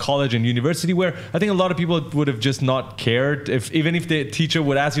talk about college and university, where I think a lot of people would have just not cared. Even if the teacher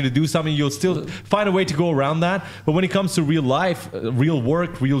would ask you to do something, you'll still find a way to go around that. But when it comes to real life, real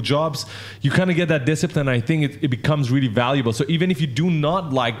work, real jobs, you kind of get that discipline. I think it becomes really valuable. So even if you do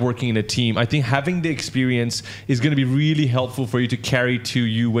not like working in a team, I think having the experience is going to be really helpful for you to carry to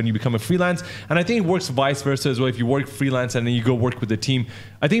you when you become a freelance. And I think it works vice versa as well. If you work freelance and then you go work with the team,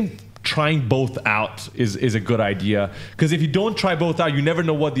 I think trying both out is a good idea, because if you don't try both out, you never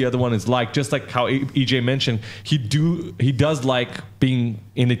know what the other one is like. Just like how EJ mentioned, he does like being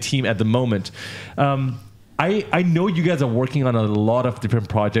in a team at the moment. I know you guys are working on a lot of different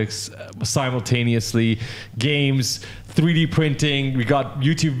projects simultaneously, games, 3D printing, we got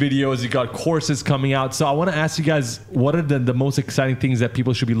YouTube videos, you got courses coming out. So I want to ask you guys, what are the most exciting things that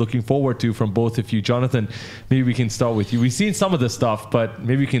people should be looking forward to from both of you? Jonathan, maybe we can start with you. We've seen some of the stuff, but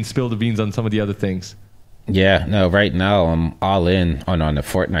maybe we can spill the beans on some of the other things. Yeah, no, right now I'm all in on the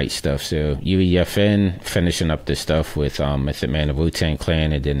Fortnite stuff. So UEFN, finishing up the stuff with Method Man of Wu-Tang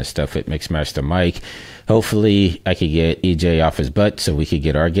Clan, and then the stuff with Mixmaster Mike. Hopefully I could get EJ off his butt so we could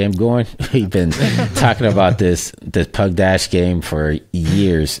get our game going. We've been talking about this Pug Dash game for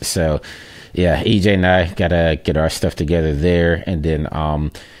years. So yeah, EJ and I gotta get our stuff together there, and then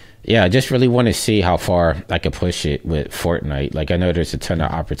yeah, I just really want to see how far I can push it with Fortnite. Like, I know there's a ton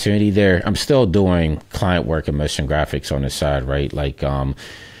of opportunity there. I'm still doing client work and motion graphics on the side, right? Like, have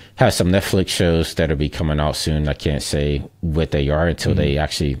some Netflix shows that'll be coming out soon. I can't say what they are until they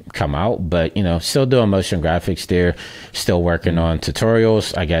actually come out, but, you know, still doing motion graphics there, still working on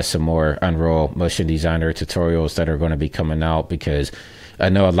tutorials. I got some more Unreal Motion Designer tutorials that are going to be coming out, because I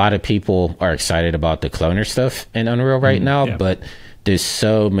know a lot of people are excited about the cloner stuff in Unreal right now, but there's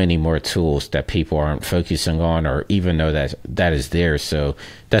so many more tools that people aren't focusing on, or even know that is there. So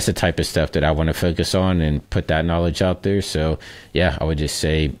that's the type of stuff that I want to focus on and put that knowledge out there. So yeah, I would just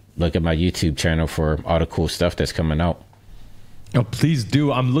say, look at my YouTube channel for all the cool stuff that's coming out. Oh, please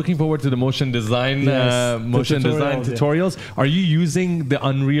do. I'm looking forward to the motion design tutorials. Are you using the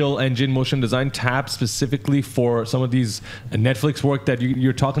Unreal Engine motion design tab specifically for some of these Netflix work that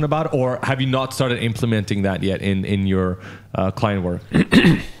you're talking about, or have you not started implementing that yet in your client work?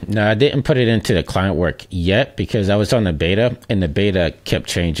 No, I didn't put it into the client work yet, because I was on the beta, and the beta kept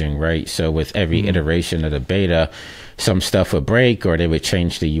changing, right? So with every iteration of the beta, some stuff would break, or they would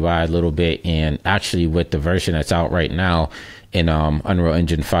change the UI a little bit. And actually with the version that's out right now, in Unreal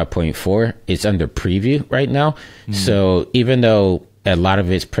Engine 5.4, it's under preview right now. So even though a lot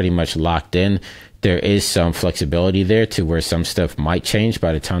of it's pretty much locked in, there is some flexibility there to where some stuff might change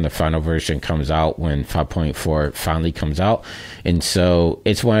by the time the final version comes out, when 5.4 finally comes out. And so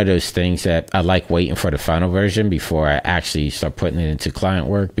it's one of those things that I like waiting for the final version before I actually start putting it into client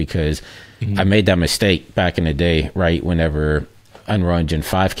work, because I made that mistake back in the day, right? Whenever Unreal Engine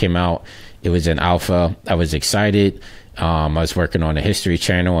 5 came out, it was in alpha. I was excited. I was working on a History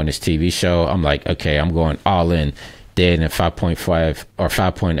Channel on this TV show. I'm like, okay, I'm going all in. Then in 5.5 or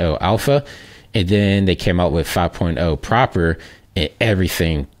 5.0 alpha, and then they came out with 5.0 proper, and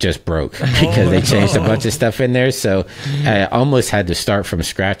everything just broke because they changed a bunch of stuff in there. So I almost had to start from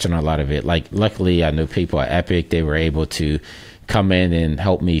scratch on a lot of it. Like, luckily I knew people at Epic. They were able to come in and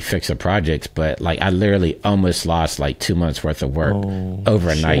help me fix a project, but like I literally almost lost like 2 months worth of work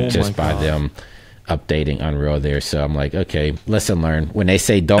overnight just by them updating Unreal there. So I'm like, okay, lesson learned. When they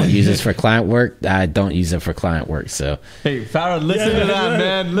say don't use this for client work, I don't use it for client work. So hey, Farah, listen to that,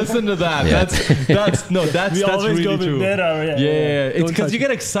 man. Listen to that. Yeah. That's really true. It's because you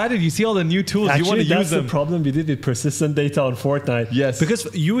get excited. You see all the new tools. Actually, you want to use them. That's the problem we did with persistent data on Fortnite. Yes. Because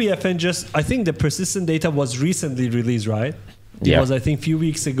UEFN I think the persistent data was recently released, right? It was, I think, a few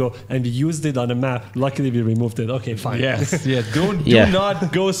weeks ago, and we used it on a map. Luckily, we removed it. Okay, fine. Yes, yeah. Do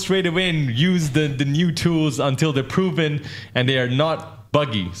not go straight away and use the new tools until they're proven and they are not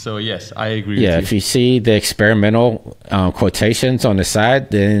buggy. So yes, I agree with you. Yeah, if you see the experimental quotations on the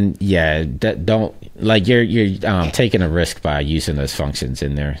side, then don't, like, you're taking a risk by using those functions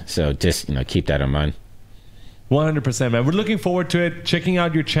in there. So just keep that in mind. 100%, man. We're looking forward to it. Checking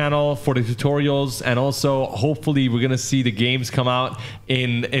out your channel for the tutorials, and also hopefully we're gonna see the games come out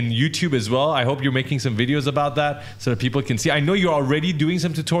in YouTube as well. I hope you're making some videos about that so that people can see. I know you're already doing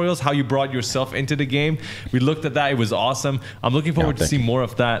some tutorials, how you brought yourself into the game. We looked at that. It was awesome. I'm looking forward to see more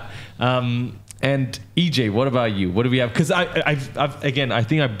of that. And EJ, what about you? What do we have? Because I've again, I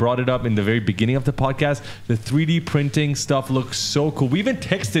think I brought it up in the very beginning of the podcast. The 3D printing stuff looks so cool. We even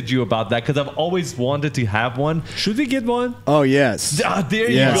texted you about that because I've always wanted to have one. Should we get one? Oh yes. There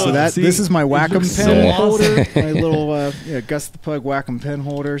you go. So this is my Wacom so pen awesome. holder, my little Gus the Pug Wacom pen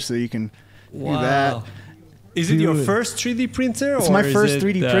holder. So you can do that. Is it your first 3D printer? It's my first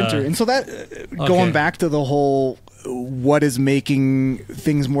 3D printer, and so that going back to the whole. What is making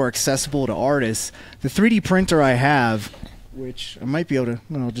things more accessible to artists? The 3D printer I have, which I might be able to.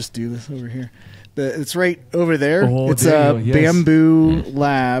 I'll just do this over here. It's right over there. It's a Bamboo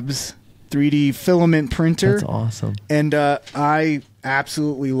Labs 3D filament printer. That's awesome. And I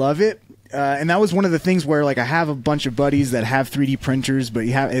absolutely love it. And that was one of the things where, like, I have a bunch of buddies that have 3D printers, but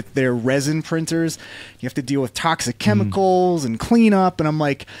they're resin printers. You have to deal with toxic chemicals and cleanup, and I'm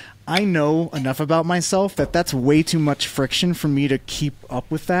like, I know enough about myself that that's way too much friction for me to keep up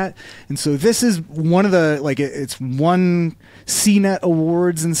with that. And so this is one of the, like, it's won CNET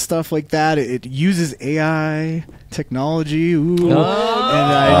awards and stuff like that. It uses AI technology. Ooh. And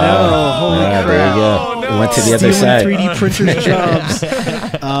I know, holy crap. There you go. No. Went to the other side. 3D printers jobs.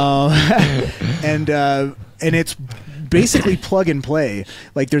 And it's basically plug and play.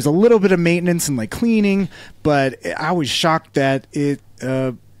 Like, there's a little bit of maintenance and, like, cleaning, but I was shocked that it...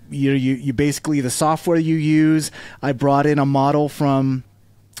 You basically, the software you use, I brought in a model from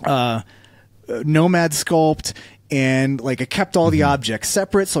Nomad Sculpt, and like I kept all the objects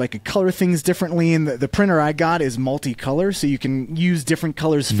separate so I could color things differently. And the printer I got is multicolor, so you can use different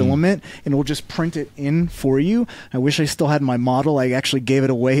colors filament, and it will just print it in for you. I wish I still had my model. I actually gave it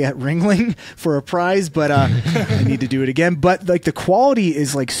away at Ringling for a prize, but I need to do it again. But like the quality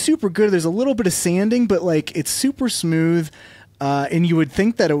is like super good. There's a little bit of sanding, but like it's super smooth. And you would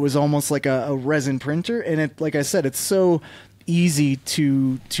think that it was almost like a resin printer, and it, like I said, it's so easy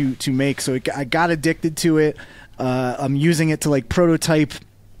to make. So I got addicted to it. I'm using it to like prototype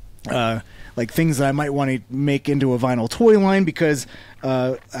like things that I might want to make into a vinyl toy line, because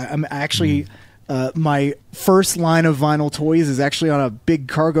I'm actually my first line of vinyl toys is actually on a big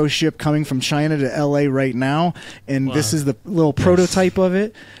cargo ship coming from China to LA right now, and this is the little prototype of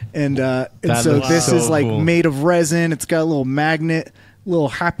it. And so this is like made of resin. It's got a little magnet, little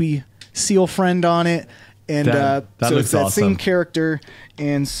happy seal friend on it, and so it's that same character.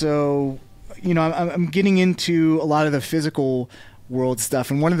 And so, you know, I'm getting into a lot of the physical world stuff.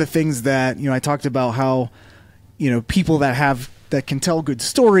 And one of the things that, you know, I talked about how, you know, people that can tell good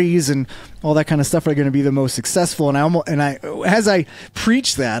stories and all that kind of stuff are going to be the most successful. And I as I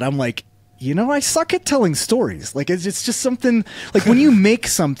preach that, I'm like, you know, I suck at telling stories. Like, it's just something, like when you make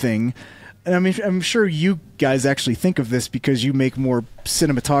something, and I mean, I'm sure you guys actually think of this because you make more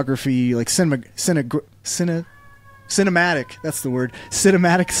cinematography, like cinematic, that's the word,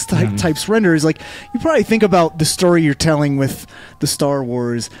 cinematic types renders. Like, you probably think about the story you're telling with the Star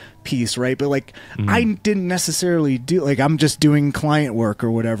Wars piece, right? But like, I didn't necessarily do, like, I'm just doing client work or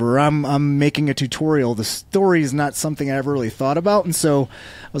whatever. I'm making a tutorial. The story is not something I ever really thought about, and so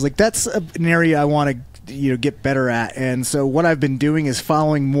I was like, that's an area I want to, you know, get better at. And so what I've been doing is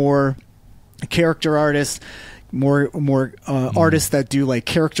following more character artists, more artists that do like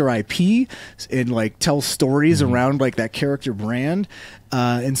character IP and like tell stories around like that character brand.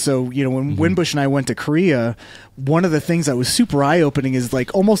 And so, you know, when Winbush and I went to Korea, one of the things that was super eye-opening is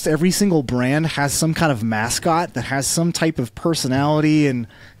like almost every single brand has some kind of mascot that has some type of personality and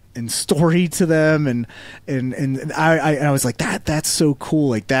story to them, and I was like, that's so cool.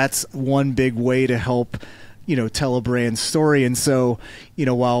 Like, that's one big way to help, you know, tell a brand story. And so, you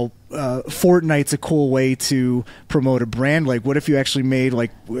know, while Fortnite's a cool way to promote a brand, like, what if you actually made,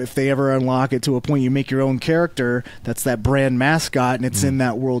 like, if they ever unlock it to a point you make your own character that's that brand mascot and it's in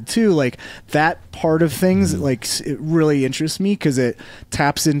that world too, like, that part of things, like, it really interests me because it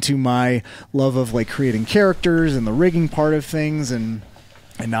taps into my love of like creating characters and the rigging part of things, and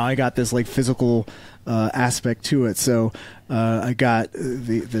now I got this like physical aspect to it. So I got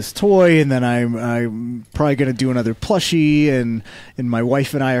this toy, and then I'm probably going to do another plushie, and my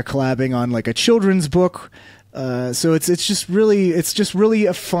wife and I are collabing on like a children's book. So it's just really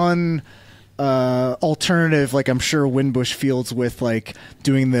a fun alternative. Like, I'm sure Winbush feels with like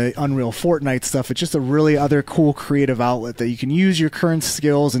doing the Unreal Fortnite stuff. It's just a really other cool creative outlet that you can use your current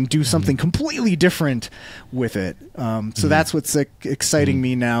skills and do something completely different with it. So that's what's exciting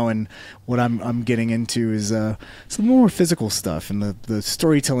me now, and what I'm getting into is some more physical stuff and the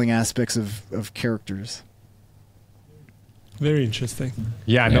storytelling aspects of characters. Very interesting.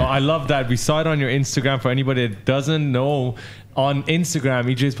 Yeah, no, I love that. We saw it on your Instagram. For anybody that doesn't know, on Instagram,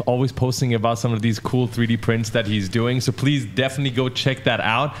 EJ's always posting about some of these cool 3D prints that he's doing. So please definitely go check that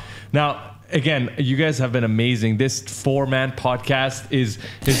out. Now, again, you guys have been amazing. This 4-man podcast is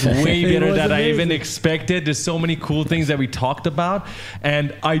way better than I even expected. There's so many cool things that we talked about.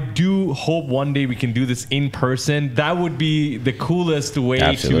 And I do hope one day we can do this in person. That would be the coolest way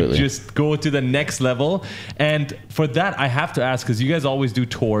to just go to the next level. And for that, I have to ask, because you guys always do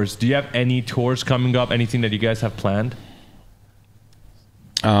tours. Do you have any tours coming up? Anything that you guys have planned?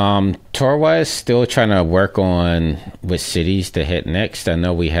 Tour wise, still trying to work on which cities to hit next. I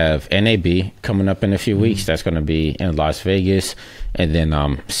know we have NAB coming up in a few weeks. That's going to be in Las Vegas. And then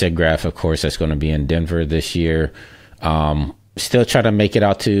SIGGRAPH, of course, that's going to be in Denver this year. Still trying to make it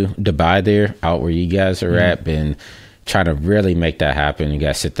out to Dubai there, out where you guys are at, and try to really make that happen. You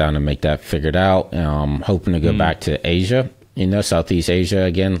guys sit down and make that figured out. Hoping to go back to Asia, Southeast Asia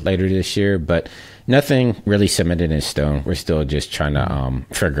again later this year, but nothing really cemented in stone. We're still just trying to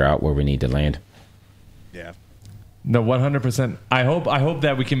figure out where we need to land. Yeah. No, 100%. I hope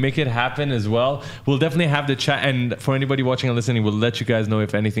that we can make it happen as well. We'll definitely have the chat, and for anybody watching and listening, we'll let you guys know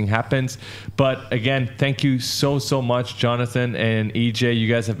if anything happens. But again, thank you so much, Jonathan and EJ. You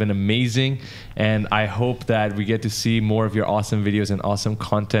guys have been amazing, and I hope that we get to see more of your awesome videos and awesome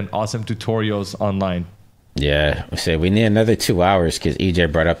content, awesome tutorials online. Yeah, we need another 2 hours because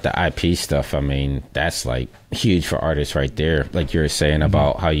EJ brought up the IP stuff. I mean, that's like huge for artists right there. Like you were saying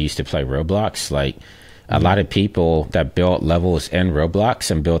about how you used to play Roblox. Like a lot of people that built levels in Roblox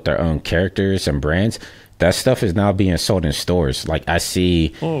and built their own characters and brands, that stuff is now being sold in stores. Like I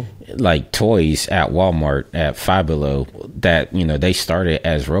see like toys at Walmart at Five Below that, they started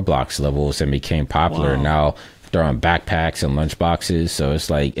as Roblox levels and became popular. Wow. Now they're on backpacks and lunchboxes. So it's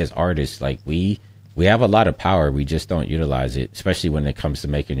like, as artists, like we have a lot of power. We just don't utilize it, especially when it comes to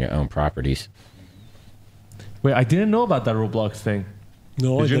making your own properties. Wait, I didn't know about that Roblox thing.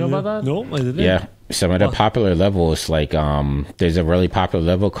 No, Did you know about that? No, I didn't. Yeah, some of the popular levels, like there's a really popular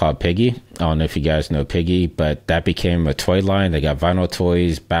level called Piggy. I don't know if you guys know Piggy, but that became a toy line. They got vinyl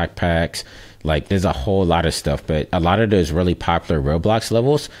toys, backpacks. Like there's a whole lot of stuff, but a lot of those really popular Roblox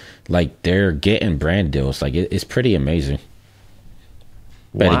levels, like they're getting brand deals. Like it's pretty amazing.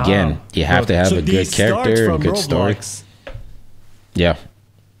 But again, you have to have a good character and a good story. Yeah.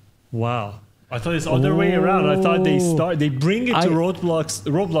 Wow. I thought it's the other way around. I thought they bring it to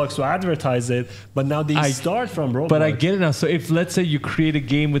Roblox to advertise it, but now they start from Roblox. But I get it now. So if, let's say, you create a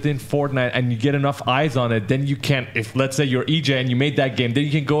game within Fortnite and you get enough eyes on it, then you can, if let's say you're EJ and you made that game, then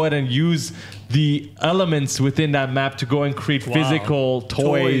you can go ahead and use the elements within that map to go and create physical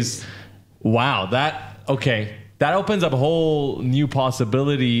toys. Wow. That opens up a whole new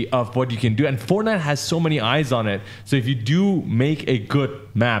possibility of what you can do. And Fortnite has so many eyes on it. So if you do make a good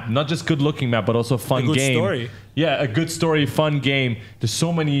map, not just good looking map, but also a fun game. A good story. Yeah, a good story, fun game. There's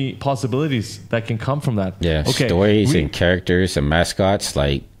so many possibilities that can come from that. Yeah, stories and characters and mascots.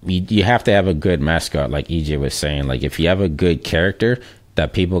 Like you have to have a good mascot, like EJ was saying. Like if you have a good character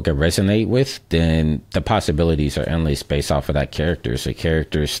that people can resonate with, then the possibilities are endless based off of that character. So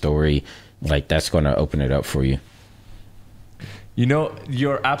character, story, like that's going to open it up for you.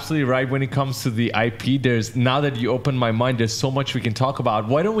 You're absolutely right when it comes to the IP. Now that you open my mind, there's so much we can talk about.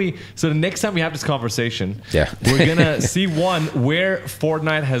 Why don't we, so the next time we have this conversation, we're going to see where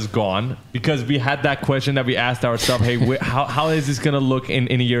Fortnite has gone, because we had that question that we asked ourselves, hey, how is this going to look in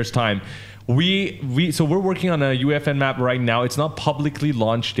a year's time? So we're working on a UFN map right now. It's not publicly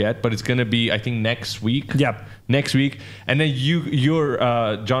launched yet, but it's going to be, I think, next week. Yep. Next week. And then you're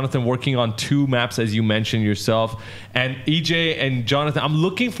Jonathan, working on 2 maps, as you mentioned yourself. And EJ and Jonathan, I'm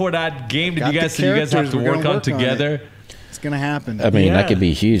looking for that game that you guys have to work on together. It's going to happen. I mean, that could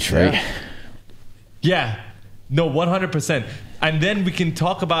be huge, right? Yeah. No, 100%. And then we can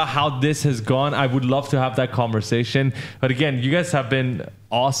talk about how this has gone. I would love to have that conversation. But again, you guys have been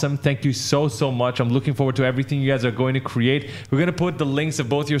awesome. Thank you so much. I'm looking forward to everything you guys are going to create. We're going to put the links of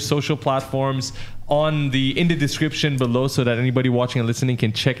both your social platforms in the description below so that anybody watching and listening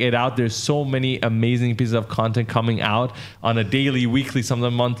can check it out. There's so many amazing pieces of content coming out on a daily, weekly,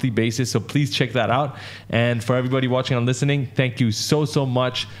 sometimes monthly basis. So please check that out. And for everybody watching and listening, thank you so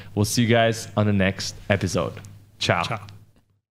much. We'll see you guys on the next episode. Ciao.